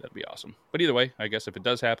that'd be awesome. But either way, I guess if it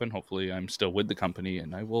does happen, hopefully I'm still with the company,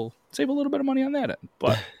 and I will save a little bit of money on that end.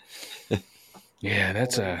 But yeah,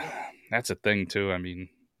 that's a thing too. I mean,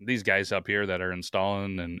 these guys up here that are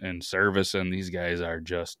installing and servicing, these guys are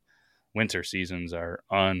just, winter seasons are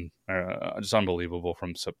just unbelievable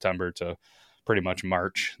from September to pretty much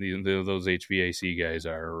March. Those HVAC guys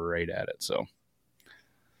are right at it. So,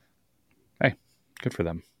 hey, good for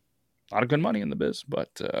them. A lot of good money in the biz,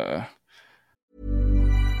 but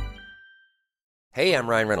Hey, I'm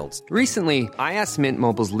Ryan Reynolds. Recently, I asked Mint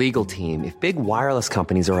Mobile's legal team if big wireless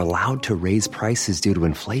companies are allowed to raise prices due to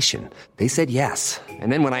inflation. They said yes.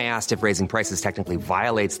 And then when I asked if raising prices technically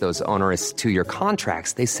violates those onerous 2-year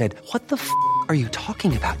contracts, they said, "What the f*** are you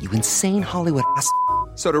talking about, you insane Hollywood ass?"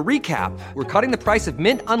 So to recap, we're cutting the price of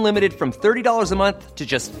Mint Unlimited from $30 a month to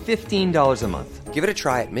just $15 a month. Give it a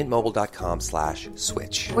try at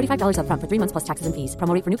mintmobile.com/switch. $45 up front for 3 months plus taxes and fees.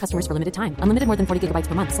 Promo rate for new customers for limited time. Unlimited more than 40 gigabytes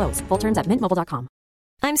per month. Slows full terms at mintmobile.com.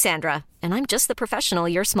 I'm Sandra, and I'm just the professional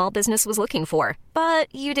your small business was looking for.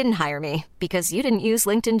 But you didn't hire me because you didn't use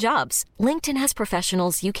LinkedIn Jobs. LinkedIn has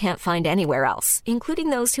professionals you can't find anywhere else, including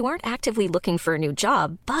those who aren't actively looking for a new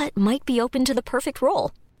job, but might be open to the perfect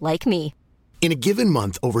role, like me. In a given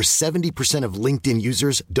month, over 70% of LinkedIn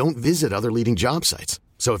users don't visit other leading job sites.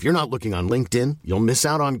 So if you're not looking on LinkedIn, you'll miss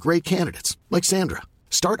out on great candidates like Sandra.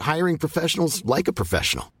 Start hiring professionals like a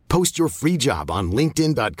professional. Post your free job on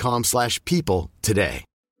linkedin.com/people today.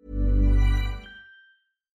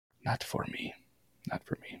 Not for me.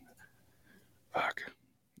 Fuck.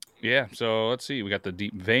 Yeah, so let's see. We got the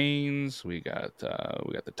deep veins. We got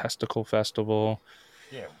the testicle festival.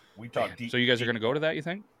 Yeah, we talked deep. So you guys are going to go to that, you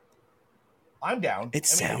think? I'm down. It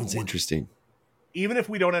sounds interesting. Even if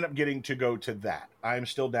we don't end up getting to go to that, I'm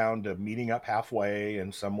still down to meeting up halfway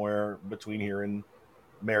and somewhere between here and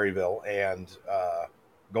Maryville, and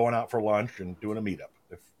going out for lunch and doing a meetup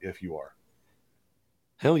if you are.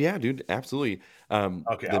 Hell yeah, dude. Absolutely.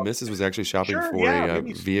 Okay, the missus was actually shopping for a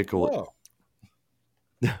vehicle.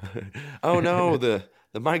 Whoa. Oh no, the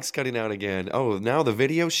mic's cutting out again. Oh, now the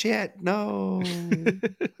video shit. No.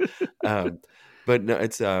 But no,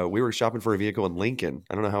 it's we were shopping for a vehicle in Lincoln.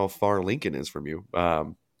 I don't know how far Lincoln is from you.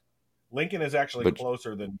 Lincoln is actually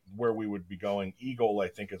closer than where we would be going. Eagle, I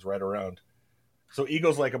think, is right around. So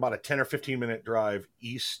Eagle's like about a 10 or 15-minute drive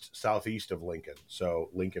southeast of Lincoln. So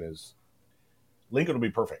Lincoln will be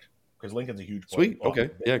perfect because Lincoln's a huge place. Sweet. Okay.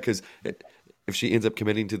 Yeah, because if she ends up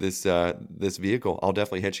committing to this this vehicle, I'll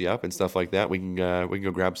definitely hit you up and stuff like that. We can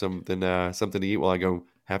go grab something to eat while I go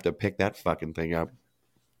have to pick that fucking thing up.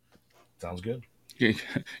 Sounds good.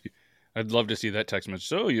 I'd love to see that text message.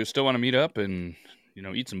 So you still want to meet up and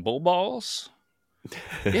eat some bull balls?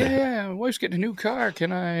 Yeah, my wife's getting a new car.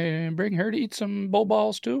 Can I bring her to eat some bull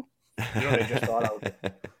balls too? You know what I just thought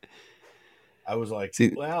I was like,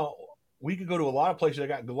 well, we could go to a lot of places. They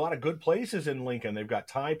got a lot of good places in Lincoln. They've got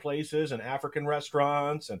Thai places and African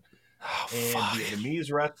restaurants and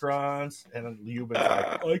Vietnamese restaurants. And you've been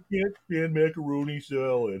like, I can't stand macaroni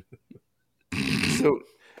salad. So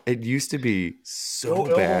it used to be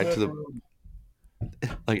so bad to the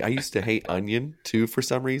like I used to hate onion too for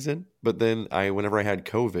some reason, but then whenever I had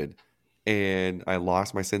COVID and I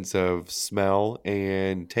lost my sense of smell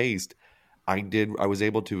and taste, I was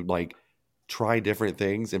able to like try different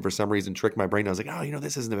things and for some reason trick my brain. I was like, oh,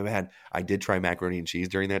 this isn't bad. I did try macaroni and cheese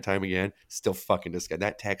during that time again. Still fucking disgusting.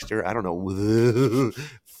 That texture, I don't know.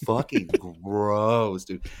 Fucking gross,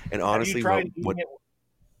 dude. And honestly,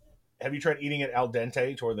 have you tried eating it al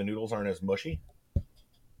dente to where the noodles aren't as mushy?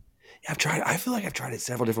 Yeah, I feel like I've tried it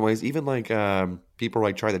several different ways. Even like people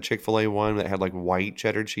like try the Chick-fil-A one that had like white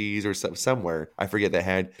cheddar cheese or somewhere. I forget that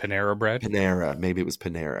had Panera bread. Panera, maybe it was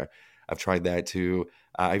Panera. I've tried that too.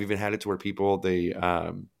 I've even had it to where people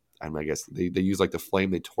I guess they use like the flame,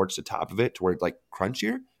 they torch the top of it to where it's like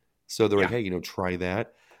crunchier. So they're like, hey, try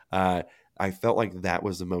that. I felt like that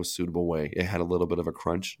was the most suitable way. It had a little bit of a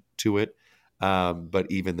crunch to it, but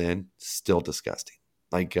even then, still disgusting.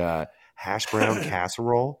 Like hash brown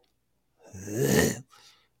casserole. So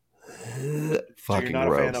Fucking you're not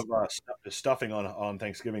gross. a fan of stuffing on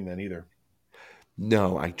Thanksgiving then either?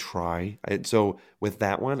 No, I try. So with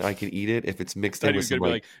that one, I can eat it if it's mixed in with some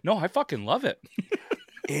like, no, I fucking love it.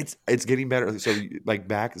 It's getting better. So like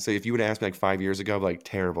so if you would ask me like 5 years ago, like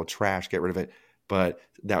terrible, trash, get rid of it. But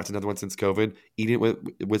now it's another one since COVID. Eating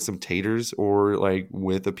it with some taters or like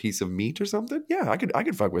with a piece of meat or something. Yeah, I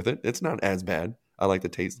could fuck with it. It's not as bad. I like the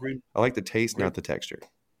taste. Not the texture.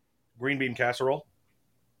 Green bean casserole.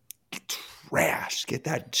 Trash. Get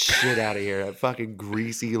that shit out of here. That fucking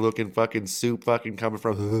greasy looking fucking soup fucking coming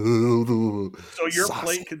from. So your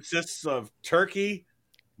plate consists of turkey,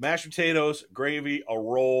 mashed potatoes, gravy, a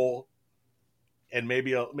roll, and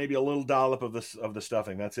maybe a little dollop of the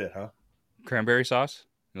stuffing. That's it, huh? Cranberry sauce.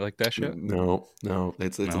 You like that shit? No.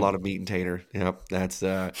 It's a lot of meat and tater. Yep. That's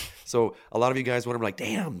so a lot of you guys wonder like,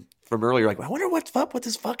 damn, from earlier, like, I wonder what's up with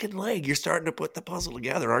this fucking leg. You're starting to put the puzzle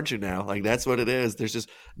together, aren't you now? Like that's what it is. There's just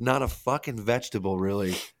not a fucking vegetable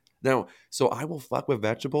really. No, so I will fuck with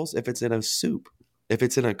vegetables if it's in a soup, if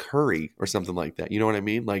it's in a curry or something like that. You know what I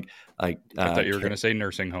mean? Like I thought you were gonna say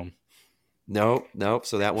nursing home. Nope.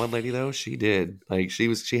 So that one lady though, she did. Like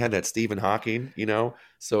she had that Stephen Hawking,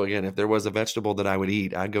 So again, if there was a vegetable that I would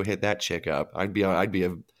eat, I'd go hit that chick up. I'd be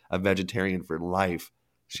a vegetarian for life.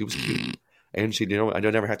 She was cute. And she, I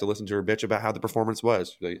don't ever have to listen to her bitch about how the performance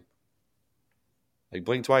was. Like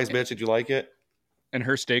blink twice, bitch. Did you like it? And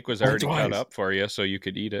her steak was already cut up for you, so you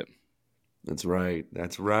could eat it. That's right.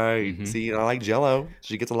 Mm-hmm. See, I like Jell-O.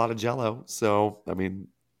 She gets a lot of Jell-O, so I mean,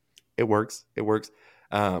 it works.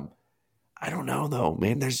 I don't know though,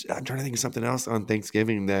 man. I'm trying to think of something else on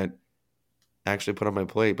Thanksgiving that I actually put on my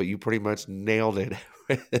plate, but you pretty much nailed it.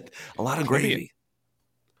 A lot of gravy.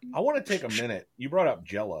 I want to take a minute. You brought up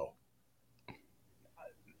Jell-O.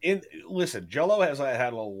 Listen, Jell-O has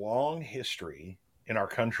had a long history in our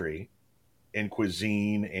country, in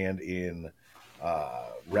cuisine and in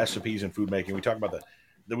recipes and food making. We talked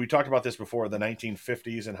about this before, the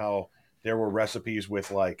 1950s, and how there were recipes with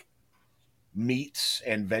like meats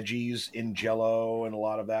and veggies in Jell-O and a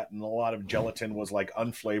lot of that, and a lot of gelatin was like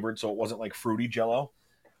unflavored, so it wasn't like fruity Jell-O.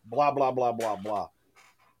 Blah blah blah blah blah.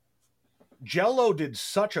 Jell-O did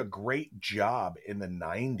such a great job in the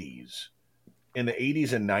 90s. In the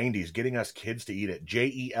 80s and 90s, getting us kids to eat it.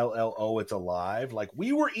 Jello, it's alive. Like,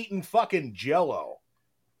 we were eating fucking Jell-O.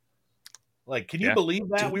 Like, can you believe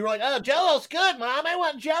that? Dude. We were like, oh, Jell-O's good, Mom. I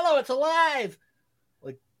want Jell-O. It's alive.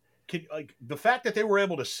 Like, the fact that they were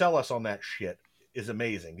able to sell us on that shit is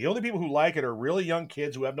amazing. The only people who like it are really young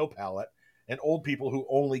kids who have no palate and old people who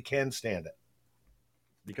only can stand it.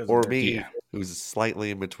 Or me, who's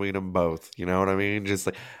slightly in between them both. You know what I mean? Just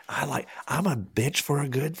like, I'm a bitch for a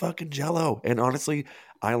good fucking Jell-O. And honestly,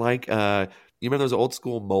 I like, you remember those old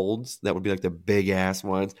school molds that would be like the big ass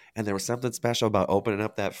ones? And there was something special about opening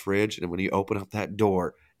up that fridge. And when you open up that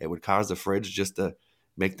door it would cause the fridge just to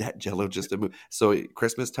make that Jello just to move. So at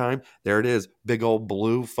Christmas time, there it is, big old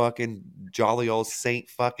blue fucking jolly old Saint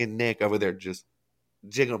fucking Nick over there just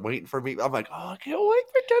jiggling, waiting for me. I'm like, oh, I can't wait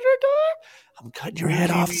for dinner time. I'm cutting your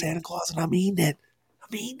head off, Santa Claus, and I'm eating it.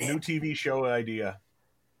 New TV show idea.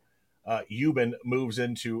 Euban moves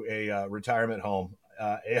into a retirement home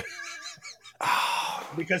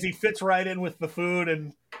because he fits right in with the food,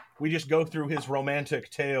 and we just go through his romantic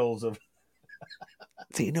tales of.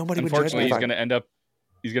 See, nobody would Unfortunately, he's going to end up.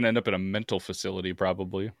 He's going to end up in a mental facility,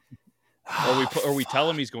 probably. Or we tell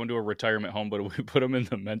him he's going to a retirement home, but we put him in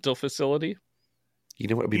the mental facility. You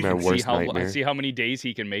know what would be my worst nightmare? See how many days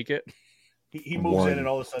he can make it. He moves in, and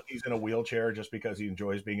all of a sudden he's in a wheelchair just because he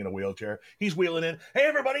enjoys being in a wheelchair. He's wheeling in. Hey,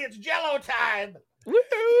 everybody, it's Jello time! Woo!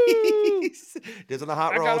 Doesn't the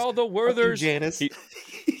hot I rolls? got all the Werthers. Janice.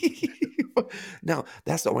 Now,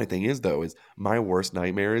 that's the only thing is, though, is my worst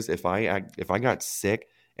nightmare is if I got sick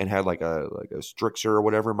and had like a stricture or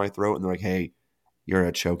whatever in my throat, and they're like, "Hey, you're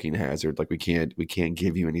a choking hazard. Like we can't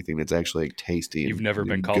give you anything that's actually like, tasty." You've never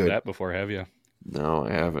been called that before, have you? No,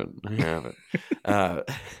 I haven't.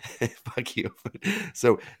 Fuck you.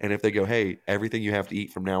 So, and if they go, "Hey, everything you have to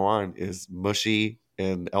eat from now on is mushy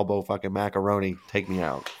and elbow fucking macaroni," take me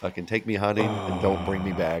out. Fucking take me hunting and don't bring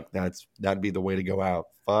me back. That'd be the way to go out.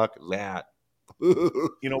 Fuck that.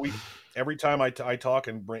 Every time I talk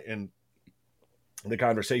and the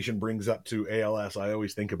conversation brings up to ALS, I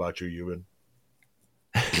always think about you, Euban.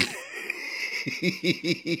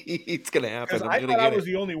 It's gonna happen. I thought I was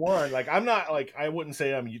the only one. Like, I'm not like, I wouldn't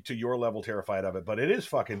say I'm to your level terrified of it, but it is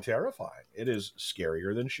fucking terrifying. It is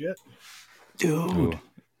scarier than shit, dude.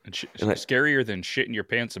 Scarier than shitting your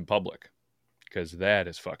pants in public, because that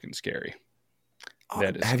is fucking scary.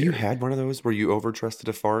 Have you had one of those where you overtrusted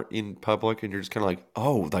a fart in public and you're just kind of like,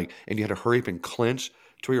 oh, like, and you had to hurry up and clench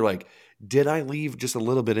to where you're like, did I leave just a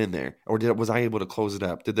little bit in there, or was I able to close it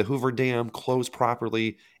up? Did the Hoover Dam close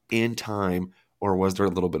properly in time, or was there a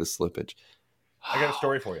little bit of slippage? I got a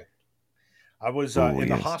story for you. I was in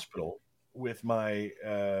the hospital with my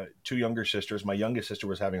two younger sisters. My youngest sister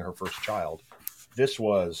was having her first child. This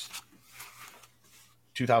was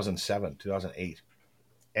 2007, 2008.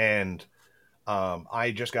 And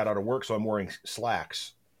I just got out of work, so I'm wearing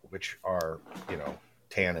slacks, which are,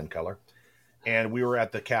 tan in color. And we were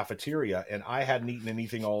at the cafeteria, and I hadn't eaten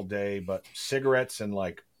anything all day but cigarettes and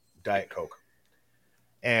like Diet Coke.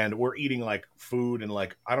 And we're eating like food, and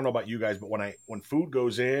like, I don't know about you guys, but when food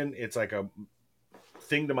goes in, it's like a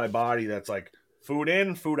thing to my body that's like food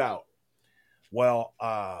in, food out. Well,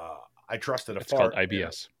 I trusted a fart. It's called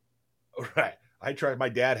IBS. Right. I tried. My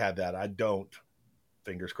dad had that. I don't.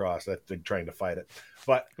 Fingers crossed. That's trying to fight it.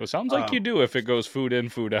 But it sounds like you do if it goes food in,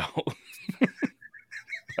 food out.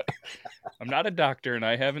 I'm not a doctor, and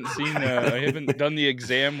I haven't done the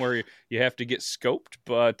exam where you have to get scoped.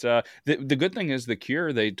 But the good thing is the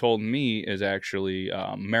cure, they told me, is actually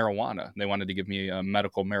marijuana. They wanted to give me a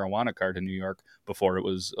medical marijuana card in New York before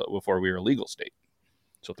we were a legal state.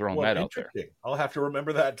 So throwing that out there. I'll have to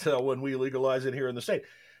remember that when we legalize it here in the state.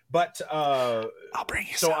 But I'll bring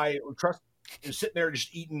you some. I trust. Sitting there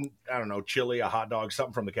just eating, I don't know, chili, a hot dog,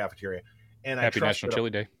 something from the cafeteria. And Happy National Chili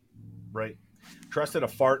Day. Right. Trusted a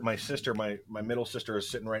fart. My sister, my middle sister, is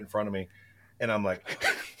sitting right in front of me. And I'm like,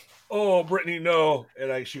 oh, Brittany, no.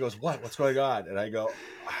 And she goes, what's going on? And I go,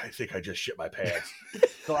 I think I just shit my pants.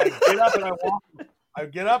 So I get up and I walk. I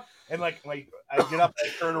get up and I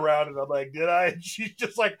turn around and I'm like, did I? And she's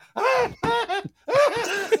just like, laughing.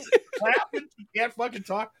 She can't fucking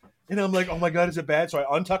talk. And I'm like, oh my God, is it bad? So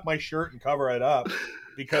I untuck my shirt and cover it up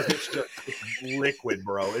because it's liquid,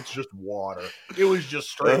 bro. It's just water. It was just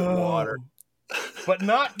straight water, but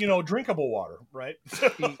not, drinkable water, right?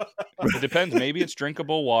 It depends. Maybe it's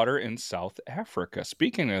drinkable water in South Africa.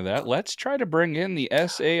 Speaking of that, let's try to bring in the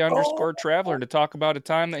SA_traveler to talk about a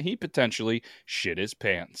time that he potentially shit his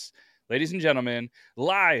pants. Ladies and gentlemen,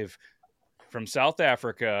 live from South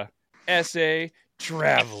Africa, SA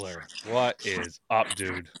Traveler. What is up,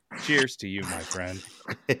 dude? Cheers to you, my friend.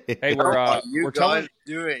 Hey, we're guys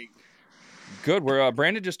doing good.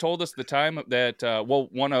 Brandon just told us the time that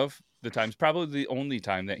one of the times, probably the only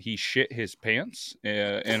time, that he shit his pants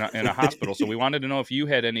in a hospital. So we wanted to know if you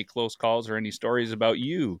had any close calls or any stories about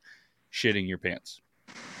you shitting your pants.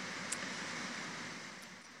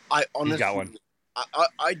 I honestly got one.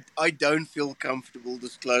 I don't feel comfortable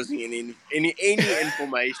disclosing any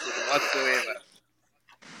information whatsoever.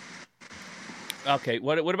 Okay,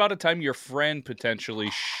 what about a time your friend potentially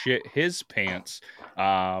shit his pants?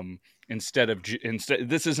 Instead,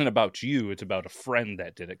 this isn't about you; it's about a friend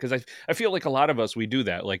that did it. Because I feel like a lot of us, we do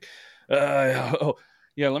that. Like,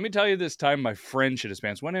 Yeah, let me tell you this time my friend shit his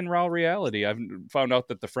pants. When in raw reality, I've found out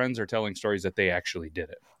that the friends are telling stories that they actually did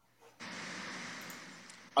it.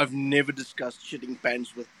 I've never discussed shitting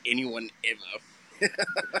pants with anyone ever.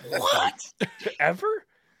 What? Ever?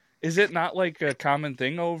 Is it not like a common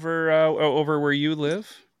thing over where you live?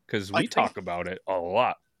 Because we talk about it a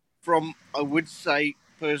lot. From, I would say,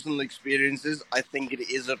 personal experiences, I think it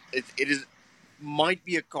is might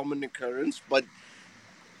be a common occurrence, but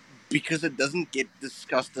because it doesn't get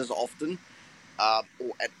discussed as often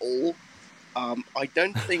or at all, I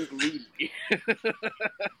don't think really.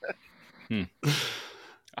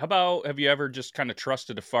 How about, have you ever just kind of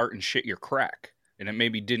trusted a fart and shit your crack, and it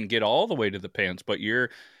maybe didn't get all the way to the pants, but you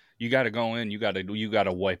got to go in, you got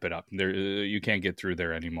to wipe it up. There, you can't get through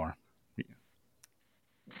there anymore.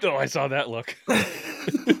 Oh, I saw that look.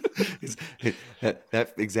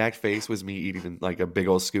 that exact face was me eating like a big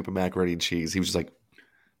old scoop of macaroni and cheese. He was just like,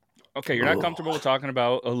 okay, you're not comfortable with talking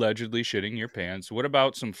about allegedly shitting your pants. What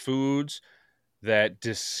about some foods that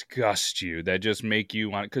disgust you, that just make you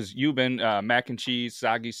want? Because you've been mac and cheese,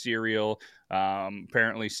 soggy cereal,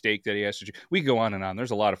 apparently steak that he has to chew. We go on and on.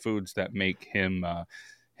 There's a lot of foods that make him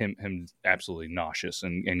absolutely nauseous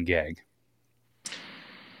and gag.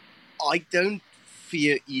 I don't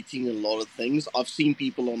fear eating a lot of things. I've seen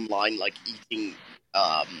people online like eating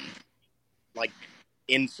like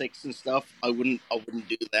insects and stuff. I wouldn't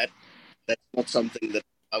do that. That's not something that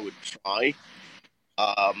I would try.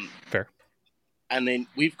 Fair. And then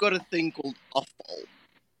we've got a thing called offal.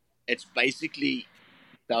 It's basically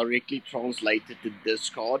directly translated to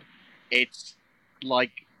discard. It's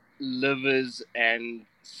like livers and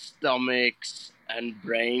stomachs and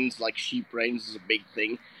brains, like sheep brains is a big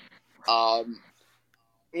thing. No.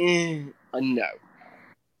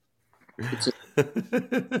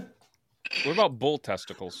 What about bull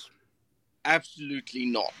testicles? Absolutely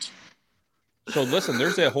not. So listen,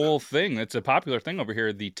 there's a whole thing. It's a popular thing over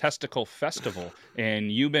here, the Testicle Festival. And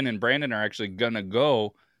Euban and Brandon are actually going to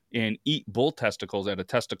go and eat bull testicles at a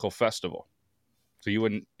testicle festival. So you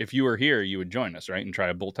wouldn't, if you were here, you would join us, right? And try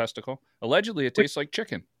a bull testicle. Allegedly, it tastes like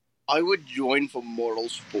chicken. I would join for moral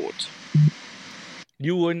sport.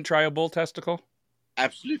 You wouldn't try a bull testicle?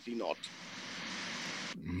 Absolutely not.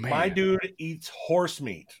 Man. My dude eats horse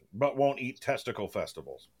meat, but won't eat testicle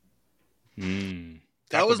festivals.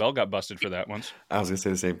 Taco Bell got busted for that once. I was going to say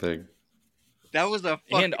the same thing. That was a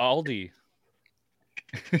And Aldi.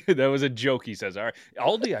 That was a joke, he says. All right.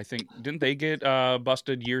 Aldi, I think, didn't they get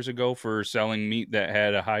busted years ago for selling meat that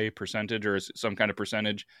had a high percentage or some kind of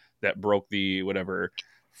percentage that broke the whatever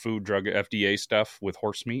food, drug, FDA stuff with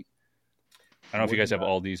horse meat? I don't know if you guys have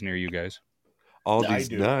Aldi's near you guys.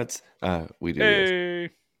 Aldi's nuts. We do. Hey.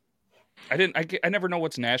 Yes. I never know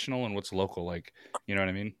what's national and what's local. Like, you know what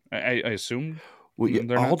I mean? I assume. Well, yeah,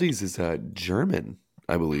 Aldi's is German,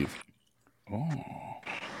 I believe. Oh,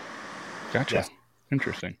 gotcha. Yes.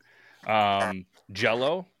 Interesting.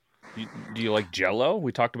 Jell-O. Do you like Jell-O?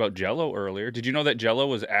 We talked about Jell-O earlier. Did you know that Jell-O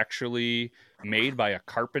was actually made by a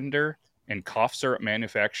carpenter and cough syrup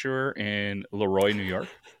manufacturer in Leroy, New York,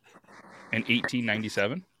 in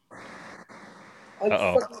 1897?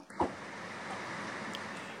 Uh-oh.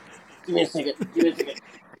 Give me a second.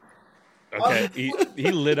 Okay,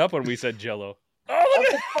 he lit up when we said Jell-O.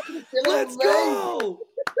 Oh, let's go!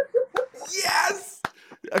 Yes!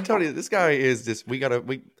 I'm telling you, this guy is just.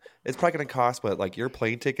 It's probably going to cost, but like your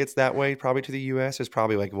plane tickets that way, probably to the U.S. is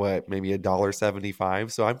probably like what, maybe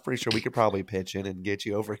 $1.75. So I'm pretty sure we could probably pitch in and get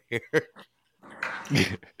you over here.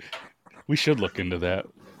 We should look into that.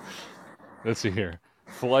 Let's see here.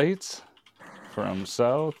 Flights from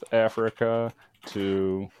South Africa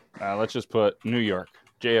to let's just put New York.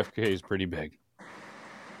 JFK is pretty big.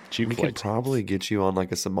 Cheap we flights. Could probably get you on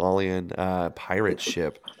like a Somalian pirate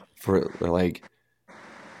ship for like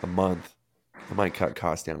a month. It might cut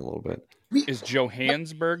costs down a little bit. Is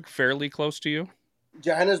Johannesburg fairly close to you?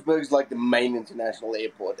 Johannesburg's like the main international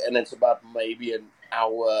airport, and it's about maybe an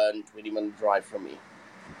hour and 20-minute drive from me.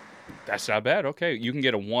 That's not bad. Okay, you can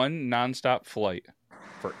get a one nonstop flight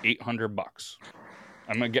for $800.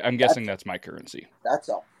 I'm guessing that's my currency. That's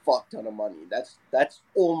a fuck ton of money. That's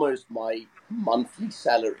almost my monthly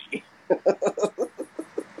salary.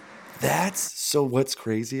 So what's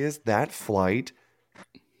crazy is that flight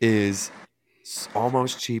is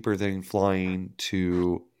almost cheaper than flying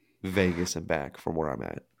to Vegas and back from where I'm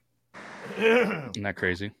at. Isn't that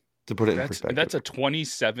crazy? To put it in perspective. That's a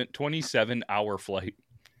 27-hour flight.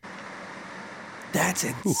 That's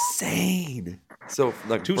insane. So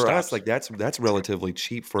like Two for stops. us, like that's relatively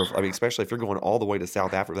cheap for, I mean, especially if you're going all the way to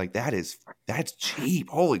South Africa, like that's cheap.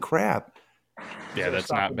 Holy crap. Yeah,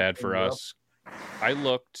 that's not bad for us. I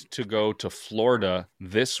looked to go to Florida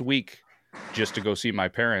this week just to go see my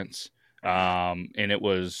parents, and it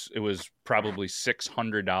was probably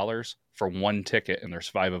 $600 for one ticket, and there's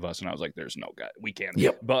 5 of us, and I was like, "There's no guy, we can't."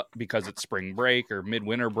 Yep. But because it's spring break or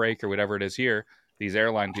midwinter break or whatever it is here, these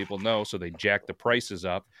airline people know, so they jack the prices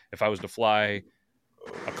up. If I was to fly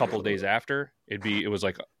a couple of days after, it was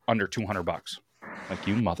like under $200. Like,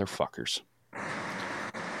 you motherfuckers!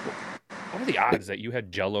 What are the odds that you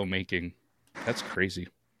had Jell-O making? That's crazy.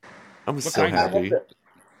 I'm so happy.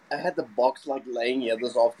 I had the box like laying here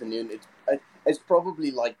this afternoon. It's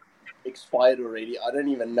probably like expired already. I don't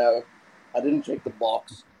even know. I didn't check the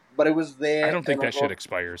box, but it was there. I don't think that shit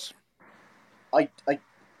expires. I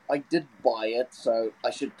did buy it, so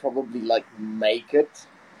I should probably like make it.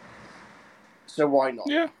 So why not?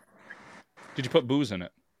 Yeah. Did you put booze in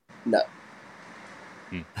it? No.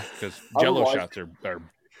 Because Jell-O shots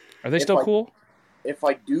are they still cool? If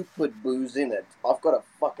I do put booze in it, I've got a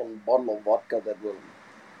fucking bottle of vodka that will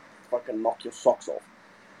fucking knock your socks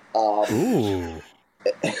off. Ooh.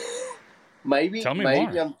 Maybe more.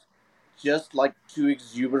 I'm just like too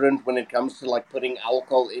exuberant when it comes to like putting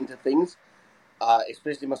alcohol into things,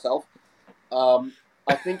 especially myself. I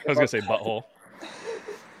think I was gonna say butthole.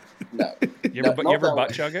 No. You ever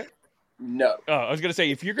butt chug it? No. I was gonna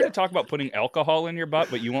say, if you're gonna talk about putting alcohol in your butt,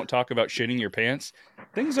 but you won't talk about shitting your pants,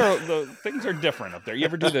 things are different up there. You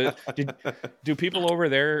ever do people over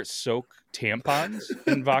there soak tampons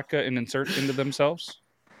in vodka and insert into themselves?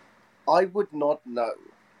 I would not know.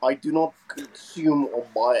 I do not consume or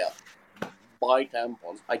buy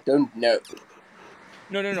tampons. I don't know.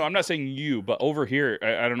 No. I'm not saying you, but over here,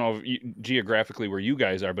 I don't know geographically where you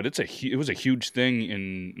guys are, but it was a huge thing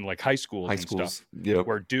in like high schools and stuff, yep.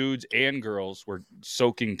 where dudes and girls were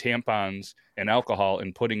soaking tampons and alcohol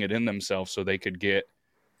and putting it in themselves so they could get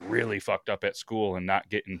really fucked up at school and not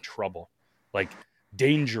get in trouble. Like,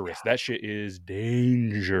 dangerous. That shit is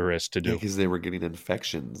dangerous to do. Because they were getting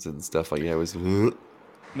infections and stuff like that. It was.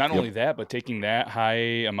 Not only that, but taking that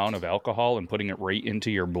high amount of alcohol and putting it right into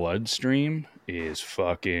your bloodstream is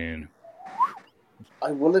fucking...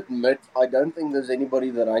 I will admit, I don't think there's anybody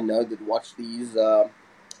that I know that watch these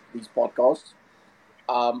podcasts.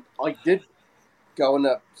 I did go on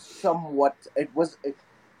a somewhat... It was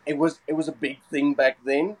a big thing back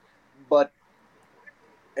then, but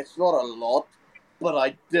it's not a lot. But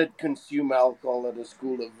I did consume alcohol at a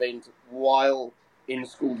school event while in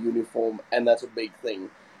school uniform, and that's a big thing.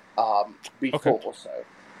 Before Okay. so.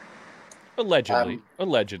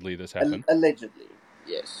 Allegedly this happened. Allegedly,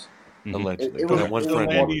 yes. Mm-hmm. Allegedly. It was, one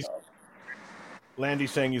friend.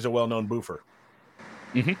 Landy's saying he's a well-known boofer.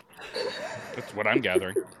 Mm-hmm. That's what I'm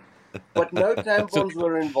gathering. But no tampons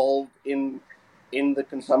were involved in the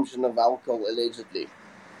consumption of alcohol, allegedly.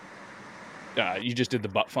 You just did the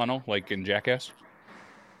butt funnel, like in Jackass?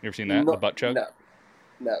 You ever seen that? The butt chug?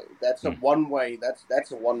 No. That's a one-way.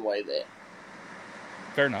 That's a one-way there.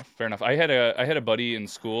 Fair enough. I had a buddy in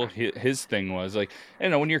school. His thing was like,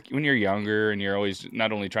 when you're younger and you're always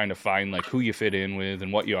not only trying to find like who you fit in with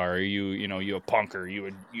and what you are. Are you a punker?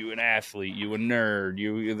 You an athlete? You a nerd?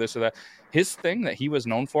 You this or that? His thing that he was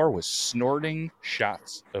known for was snorting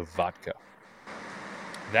shots of vodka.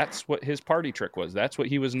 That's what his party trick was. That's what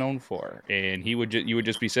he was known for. And you would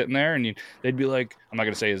just be sitting there, and they'd be like, I'm not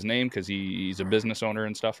going to say his name because he's a business owner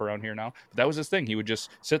and stuff around here now. But that was his thing. He would just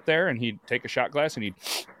sit there, and he'd take a shot glass, and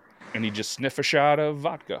he'd just sniff a shot of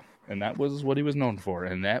vodka. And that was what he was known for.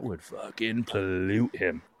 And that would fucking pollute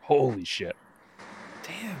him. Holy shit.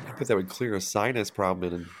 Damn, I bet that would clear a sinus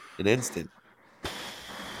problem in an instant.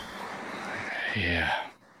 Yeah.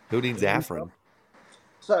 Who needs Afrin?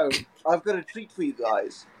 So, I've got a treat for you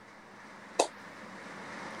guys.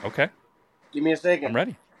 Okay. Give me a second. I'm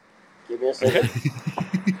ready. Give me a second.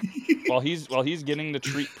 Okay. While he's getting the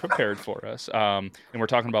treat prepared for us, and we're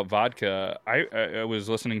talking about vodka, I was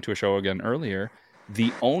listening to a show again earlier.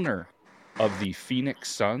 The owner of the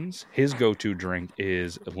Phoenix Suns, his go-to drink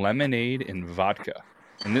is lemonade and vodka.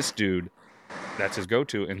 And this dude, that's his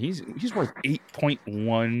go-to, and he's worth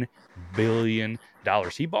 $8.1 billion.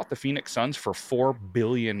 He bought the Phoenix Suns for $4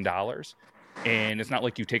 billion. And it's not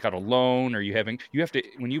like you take out a loan or you have to,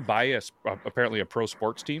 when you buy apparently a pro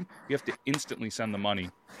sports team, you have to instantly send the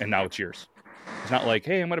money and now it's yours. It's not like,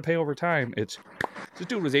 hey, I'm going to pay over time. This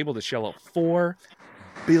dude was able to shell out $4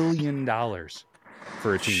 billion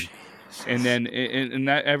for a team. Jesus. And then, and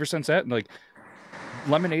that ever since that, like,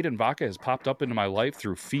 lemonade and vodka has popped up into my life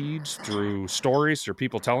through feeds, through stories, through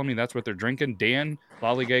people telling me that's what they're drinking. Dan,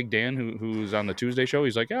 Lollygag Dan, who's on the Tuesday show,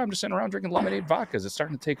 he's like, yeah, I'm just sitting around drinking lemonade and vodka. It's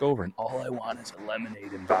starting to take over, and all I want is a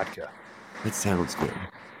lemonade and vodka. It sounds good.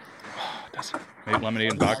 does it? Maybe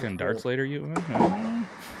lemonade and vodka and darts later. You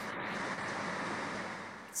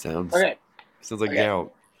sounds Okay. Sounds like Okay.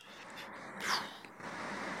 gout.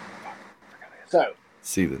 So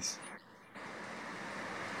See this.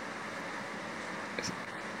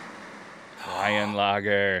 Lion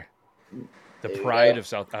Lager, the pride of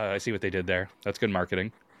South. I see what they did there. That's good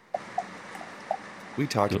marketing. We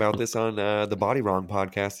talked about this on the Body Wrong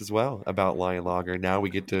podcast as well, about Lion Lager. Now we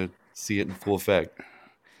get to see it in full effect.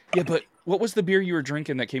 Yeah, but what was the beer you were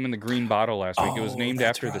drinking that came in the green bottle last week? It was named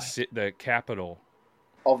after the capital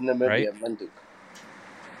of Namibia, right? Windhoek.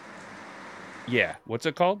 Yeah, what's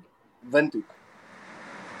it called? Windhoek.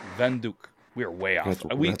 Windhoek. We are way off.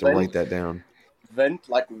 We have to write that down. Wind,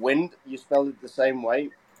 like wind, you spell it the same way.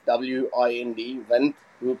 Wind,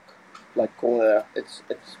 Windhoek, like corner. It's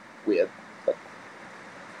weird. But...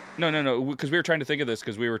 No, because we were trying to think of this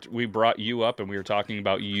because we brought you up and we were talking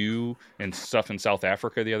about you and stuff in South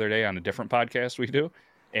Africa the other day on a different podcast we do,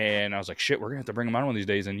 and I was like, shit, we're gonna have to bring him on one of these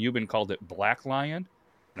days. And Euban called it Black Lion.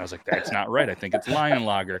 And I was like, that's not right. I think it's Lion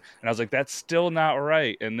Lager. And I was like, that's still not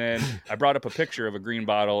right. And then I brought up a picture of a green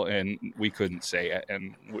bottle, and we couldn't say it.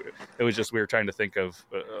 And it was just we were trying to think of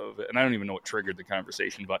it. And I don't even know what triggered the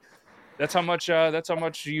conversation, but that's how much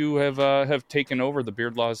you have taken over the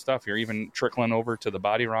Beard Laws stuff. You're even trickling over to the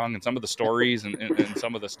Body Wrong and some of the stories and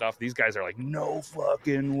some of the stuff. These guys are like, no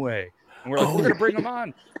fucking way. And we're like, we're gonna bring them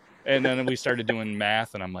on. And then we started doing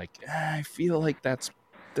math, and I'm like, I feel like that's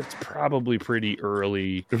probably pretty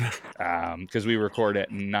early because we record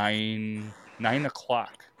at 9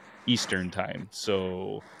 o'clock Eastern time.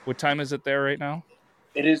 So what time is it there right now?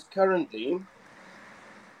 It is currently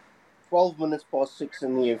 12 minutes past 6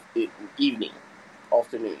 in the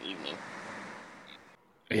afternoon.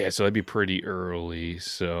 Yeah, so that'd be pretty early.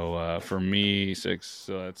 So for me, 6,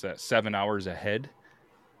 so that's at 7 hours ahead.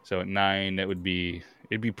 So at 9, it'd be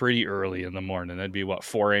pretty early in the morning. That'd be what,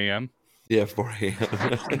 4 a.m.? Yeah, 4 a.m.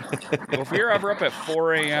 Well, if you're ever up at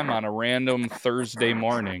 4 a.m. on a random Thursday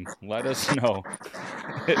morning, let us know.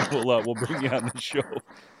 We'll bring you on the show.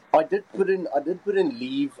 I did put in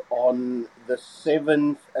leave on the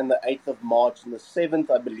 7th and the 8th of March, and the 7th,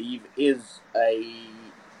 I believe, is a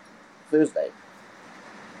Thursday.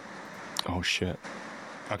 Oh shit.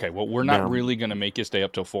 Okay, well, we're not really going to make you stay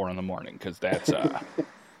up till 4 in the morning because that's. I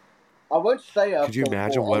won't stay up. Could you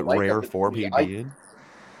imagine what rare form he'd be in?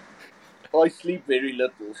 I sleep very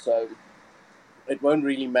little, so it won't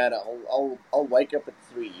really matter. I'll wake up at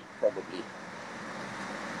 3 probably.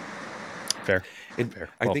 Fair. Fair.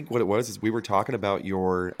 I think what it was is we were talking about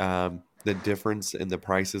your the difference in the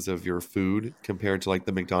prices of your food compared to like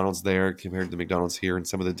the McDonald's there, compared to the McDonald's here, and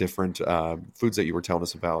some of the different foods that you were telling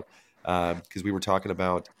us about. Because we were talking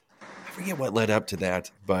about, I forget what led up to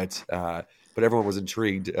that, but everyone was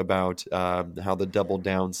intrigued about how the Double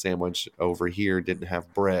Down sandwich over here didn't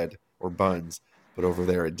have bread or buns, but over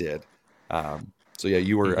there it did. So yeah,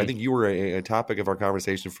 you were. I think you were a topic of our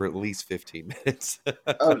conversation for at least 15 minutes.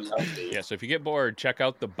 Oh, lovely. Yeah. So if you get bored, check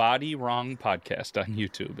out the Body Wrong podcast on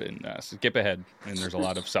YouTube and skip ahead. And there's a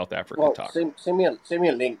lot of South Africa talk. Send me a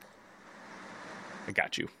link. I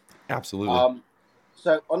got you. Absolutely.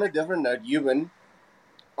 So on a different note, Euban,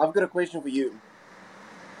 I've got a question for you.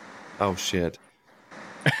 Oh shit!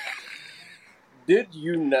 Did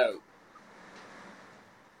you know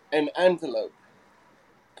an antelope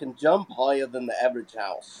can jump higher than the average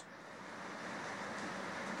house?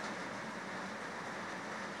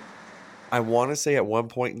 I want to say at one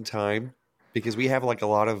point in time, because we have like a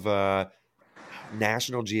lot of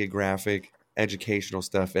National Geographic educational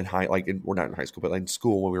stuff in we're not in high school, but like in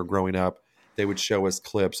school when we were growing up, they would show us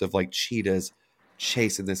clips of like cheetahs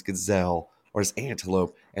chasing this gazelle or this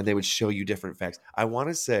antelope, and they would show you different facts. I want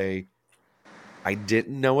to say I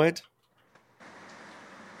didn't know it,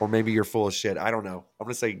 or maybe you're full of shit. I don't know. I'm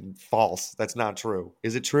going to say false. That's not true.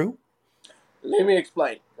 Is it true? Let me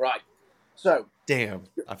explain. Right. So, damn,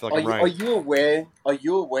 I feel like I'm right. Are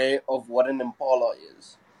you aware of what an impala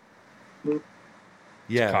is?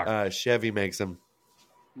 Yeah, Chevy makes them.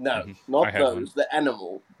 No, not those. The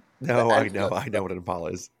animal. No, I know what an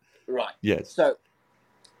impala is. Right. Yes. So,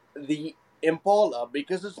 the impala,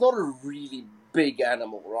 because it's not a really big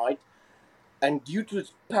animal, right? And due to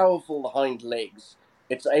its powerful hind legs,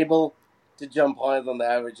 it's able to jump higher than the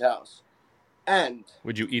average house. And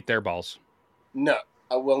would you eat their balls? No,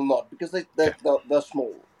 I will not, because they're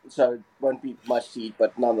small, so it won't be much to eat,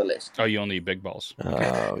 but nonetheless. Oh, you only eat big balls.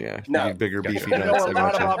 Oh, yeah. No. You need bigger, Gotcha. beefy You know nuts. a I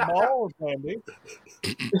lot gotcha. about balls, Andy.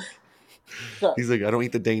 So, he's like, I don't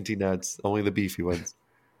eat the dainty nuts, only the beefy ones.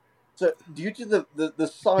 So, due to the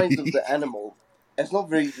size of the animal, it's not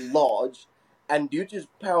very large, and due to his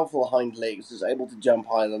powerful hind legs, is able to jump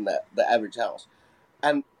higher than the average house.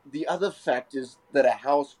 And the other fact is that a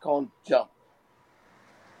house can't jump.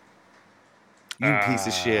 You piece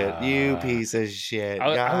of shit. You piece of shit.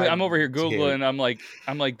 I'm over here Googling.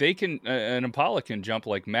 I'm like, they can, an Impala can jump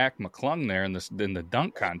like Mac McClung there in the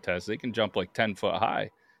dunk contest. They can jump like 10 foot high.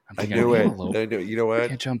 I knew it. You know what? I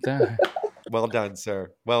can't jump that. Well done,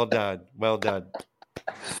 sir. Well done. Well done.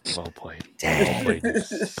 Well played. Well played, you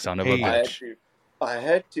son of a bitch. I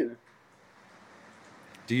had to.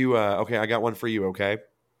 Do you, okay, I got one for you, okay?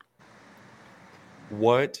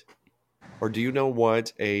 What, or do you know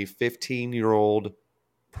what a 15-year-old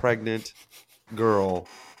pregnant girl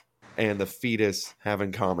and the fetus have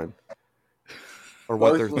in common? Or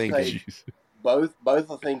what they're thinking? Both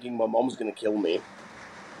are thinking my mom's going to kill me.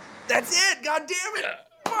 That's it! God damn it!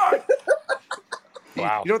 Fuck!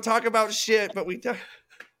 Wow. You don't talk about shit, but we do.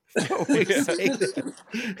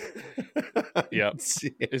 Yeah.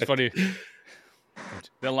 It's funny.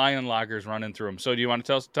 The lion logger's running through them. So do you want to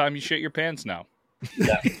tell us the time you shit your pants now?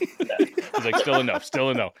 No. He's like, still a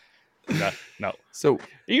no. No. So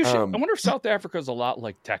I wonder if South Africa is a lot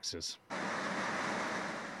like Texas.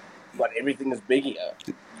 But everything is big here.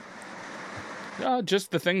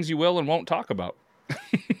 Just the things you will and won't talk about.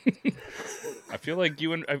 I feel like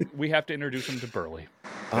we have to introduce him to Burley.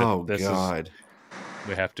 Oh, God.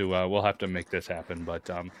 We have to. We'll have to make this happen. But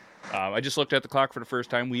I just looked at the clock for the first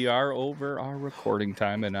time. We are over our recording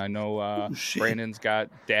time, and I know Brandon's got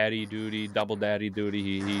daddy duty, double daddy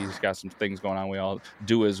duty. He's got some things going on. We all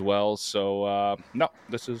do as well. So no,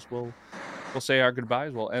 we'll say our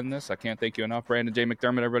goodbyes. We'll end this. I can't thank you enough, Brandon J.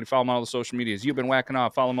 McDermott. Everybody follow him on all the social medias. You've been whacking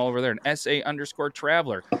off. Follow him all over there. And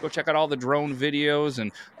SA_Traveler. Go check out all the drone videos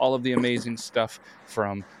and all of the amazing stuff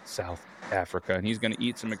from South Africa. And he's going to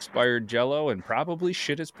eat some expired Jell-O and probably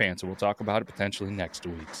shit his pants. And we'll talk about it potentially next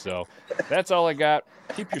week. So that's all I got.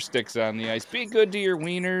 Keep your sticks on the ice. Be good to your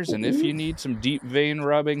wieners. And if you need some deep vein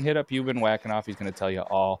rubbing, hit up You've Been Whacking Off. He's going to tell you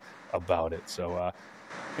all about it. So,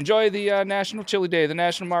 enjoy the National Chili Day, the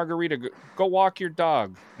National Margarita. Go walk your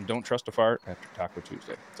dog. And don't trust a fart after Taco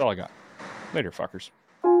Tuesday. That's all I got. Later, fuckers.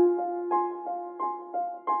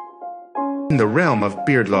 In the realm of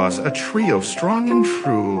beard loss, a trio strong and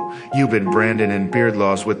true. You've been Brandon and beard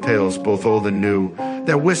loss with tales both old and new.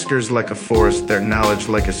 Their whiskers like a forest, their knowledge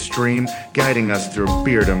like a stream, guiding us through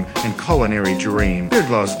beardom and culinary dream. Beard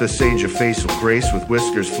loss, the sage of facial grace, with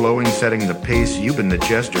whiskers flowing, setting the pace. You've been the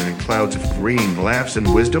jester in clouds of green, laughs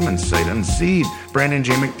and wisdom and sight unseen. Brandon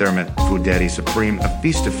J. McDermott, Food Daddy Supreme, a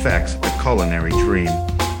feast of facts, a culinary dream.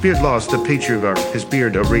 Beard lost the patriarch, his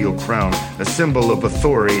beard a regal crown, a symbol of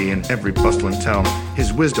authority in every bustling town.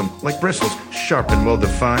 His wisdom, like bristles, sharp and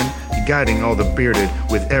well-defined, guiding all the bearded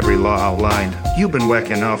with every law outlined. You've been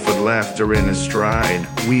whacking off with laughter in his stride,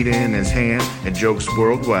 weed in his hand, and jokes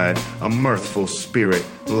worldwide. A mirthful spirit,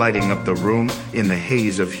 lighting up the room in the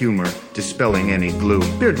haze of humor, dispelling any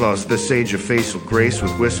gloom. Beard lost the sage of facial grace,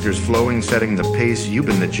 with whiskers flowing, setting the pace. You've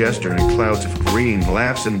been the jester in clouds of green,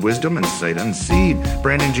 laughs and wisdom and sight unseen.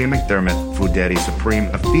 Brandon J. McDermott, Food Daddy Supreme,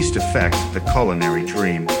 a feast of facts, the culinary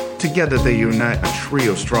dream. Together they unite, a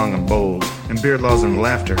trio strong and bold, and beard laws and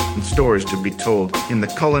laughter and stories to be told. In the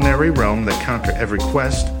culinary realm that conquer every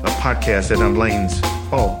quest, a podcast that unlanes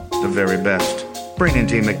all the very best. Brandon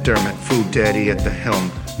J. McDermott, Food Daddy at the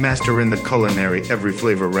helm, master in the culinary every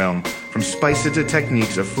flavor realm. From spices to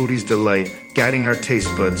techniques of foodie's delight, guiding our taste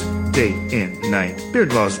buds day and night.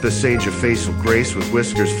 Beard loss, the sage of facial grace, with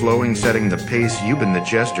whiskers flowing, setting the pace. You've been the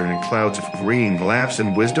jester in clouds of green, laughs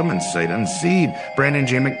and wisdom and sight unseen. Brandon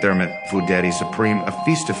J. McDermott, Food Daddy Supreme, a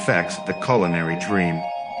feast of facts, the culinary dream.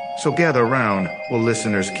 So gather round, will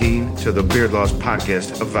listeners keen to the Beard Laws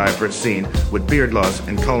podcast, a vibrant scene with beard laws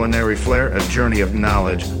and culinary flair, a journey of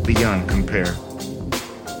knowledge beyond compare.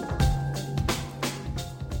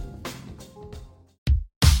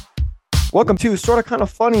 Welcome to Sorta Kinda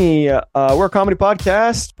Funny. We're a comedy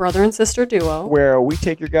podcast, brother and sister duo, where we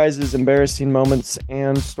take your guys' embarrassing moments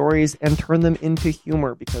and stories and turn them into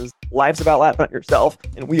humor, because life's about laughing at yourself,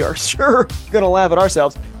 and we are sure gonna laugh at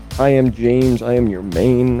ourselves. I am James. I am your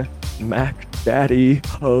main Mac Daddy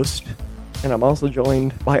host, and I'm also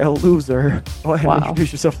joined by a loser. Go ahead and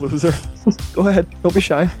introduce yourself, loser. Go ahead. Don't be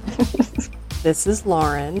shy. This is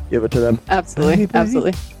Lauren. Give it to them. Absolutely. Baby.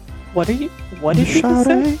 Absolutely. What did you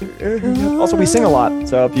say? Also, we sing a lot,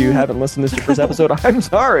 so if you haven't listened to this first episode, I'm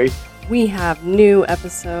sorry. We have new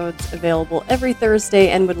episodes available every Thursday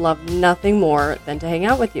and would love nothing more than to hang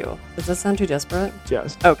out with you. Does that sound too desperate?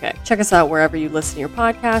 Yes. Okay. Check us out wherever you listen to your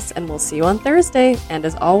podcasts, and we'll see you on Thursday. And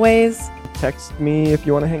as always, text me if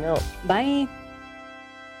you want to hang out. Bye.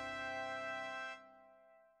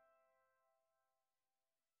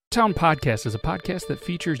 Town Podcast is a podcast that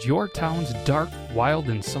features your town's dark, wild,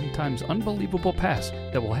 and sometimes unbelievable past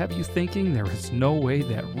that will have you thinking there is no way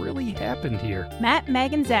that really happened here. Matt,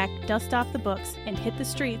 Meg, and Zach dust off the books and hit the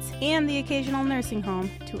streets and the occasional nursing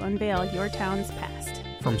home to unveil your town's past.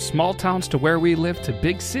 From small towns to where we live to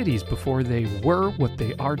big cities before they were what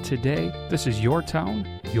they are today, this is your town,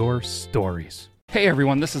 your stories. Hey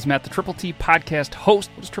everyone, this is Matt, the Triple T podcast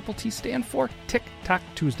host. What does Triple T stand for? TikTok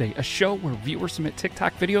Tuesday, a show where viewers submit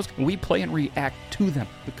TikTok videos and we play and react to them.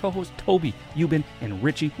 With co-hosts Toby, Euban, and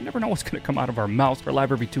Richie. You never know what's going to come out of our mouths. We're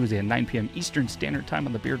live every Tuesday at 9 p.m. Eastern Standard Time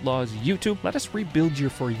on the Beard Laws YouTube. Let us rebuild your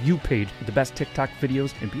For You page with the best TikTok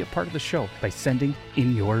videos and be a part of the show by sending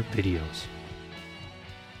in your videos.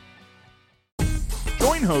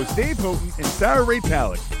 Join hosts Dave Houghton and Sarah Ray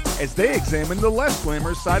Talley as they examine the less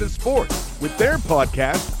glamorous side of sports with their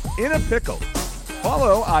podcast, In a Pickle.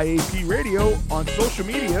 Follow IAP Radio on social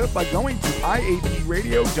media by going to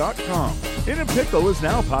IAPradio.com. In a Pickle is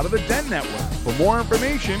now part of the Den Network. For more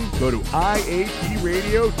information, go to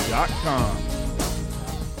IAPradio.com.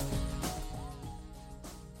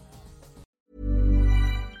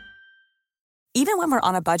 Even when we're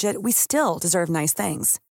on a budget, we still deserve nice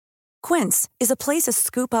things. Quince is a place to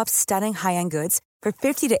scoop up stunning high-end goods for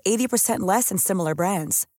 50 to 80% less than similar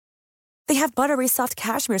brands. They have buttery soft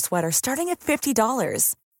cashmere sweaters starting at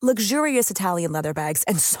 $50, luxurious Italian leather bags,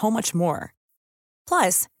 and so much more.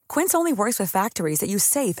 Plus, Quince only works with factories that use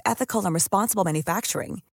safe, ethical, and responsible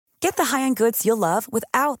manufacturing. Get the high-end goods you'll love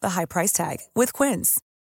without the high price tag with Quince.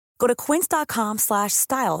 Go to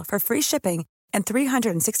quince.com/style for free shipping and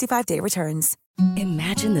 365-day returns.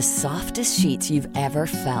 Imagine the softest sheets you've ever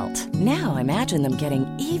felt. Now imagine them getting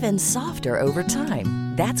even softer over time.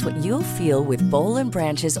 That's what you'll feel with Boll &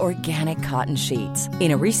 Branch's organic cotton sheets.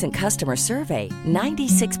 In a recent customer survey,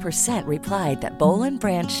 96% replied that Boll &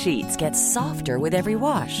 Branch sheets get softer with every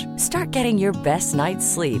wash. Start getting your best night's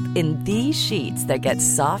sleep in these sheets that get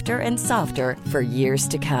softer and softer for years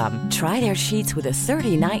to come. Try their sheets with a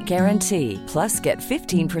 30-night guarantee. Plus, get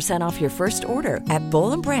 15% off your first order at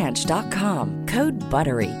bollandbranch.com. Code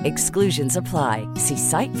BUTTERY. Exclusions apply. See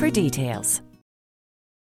site for details.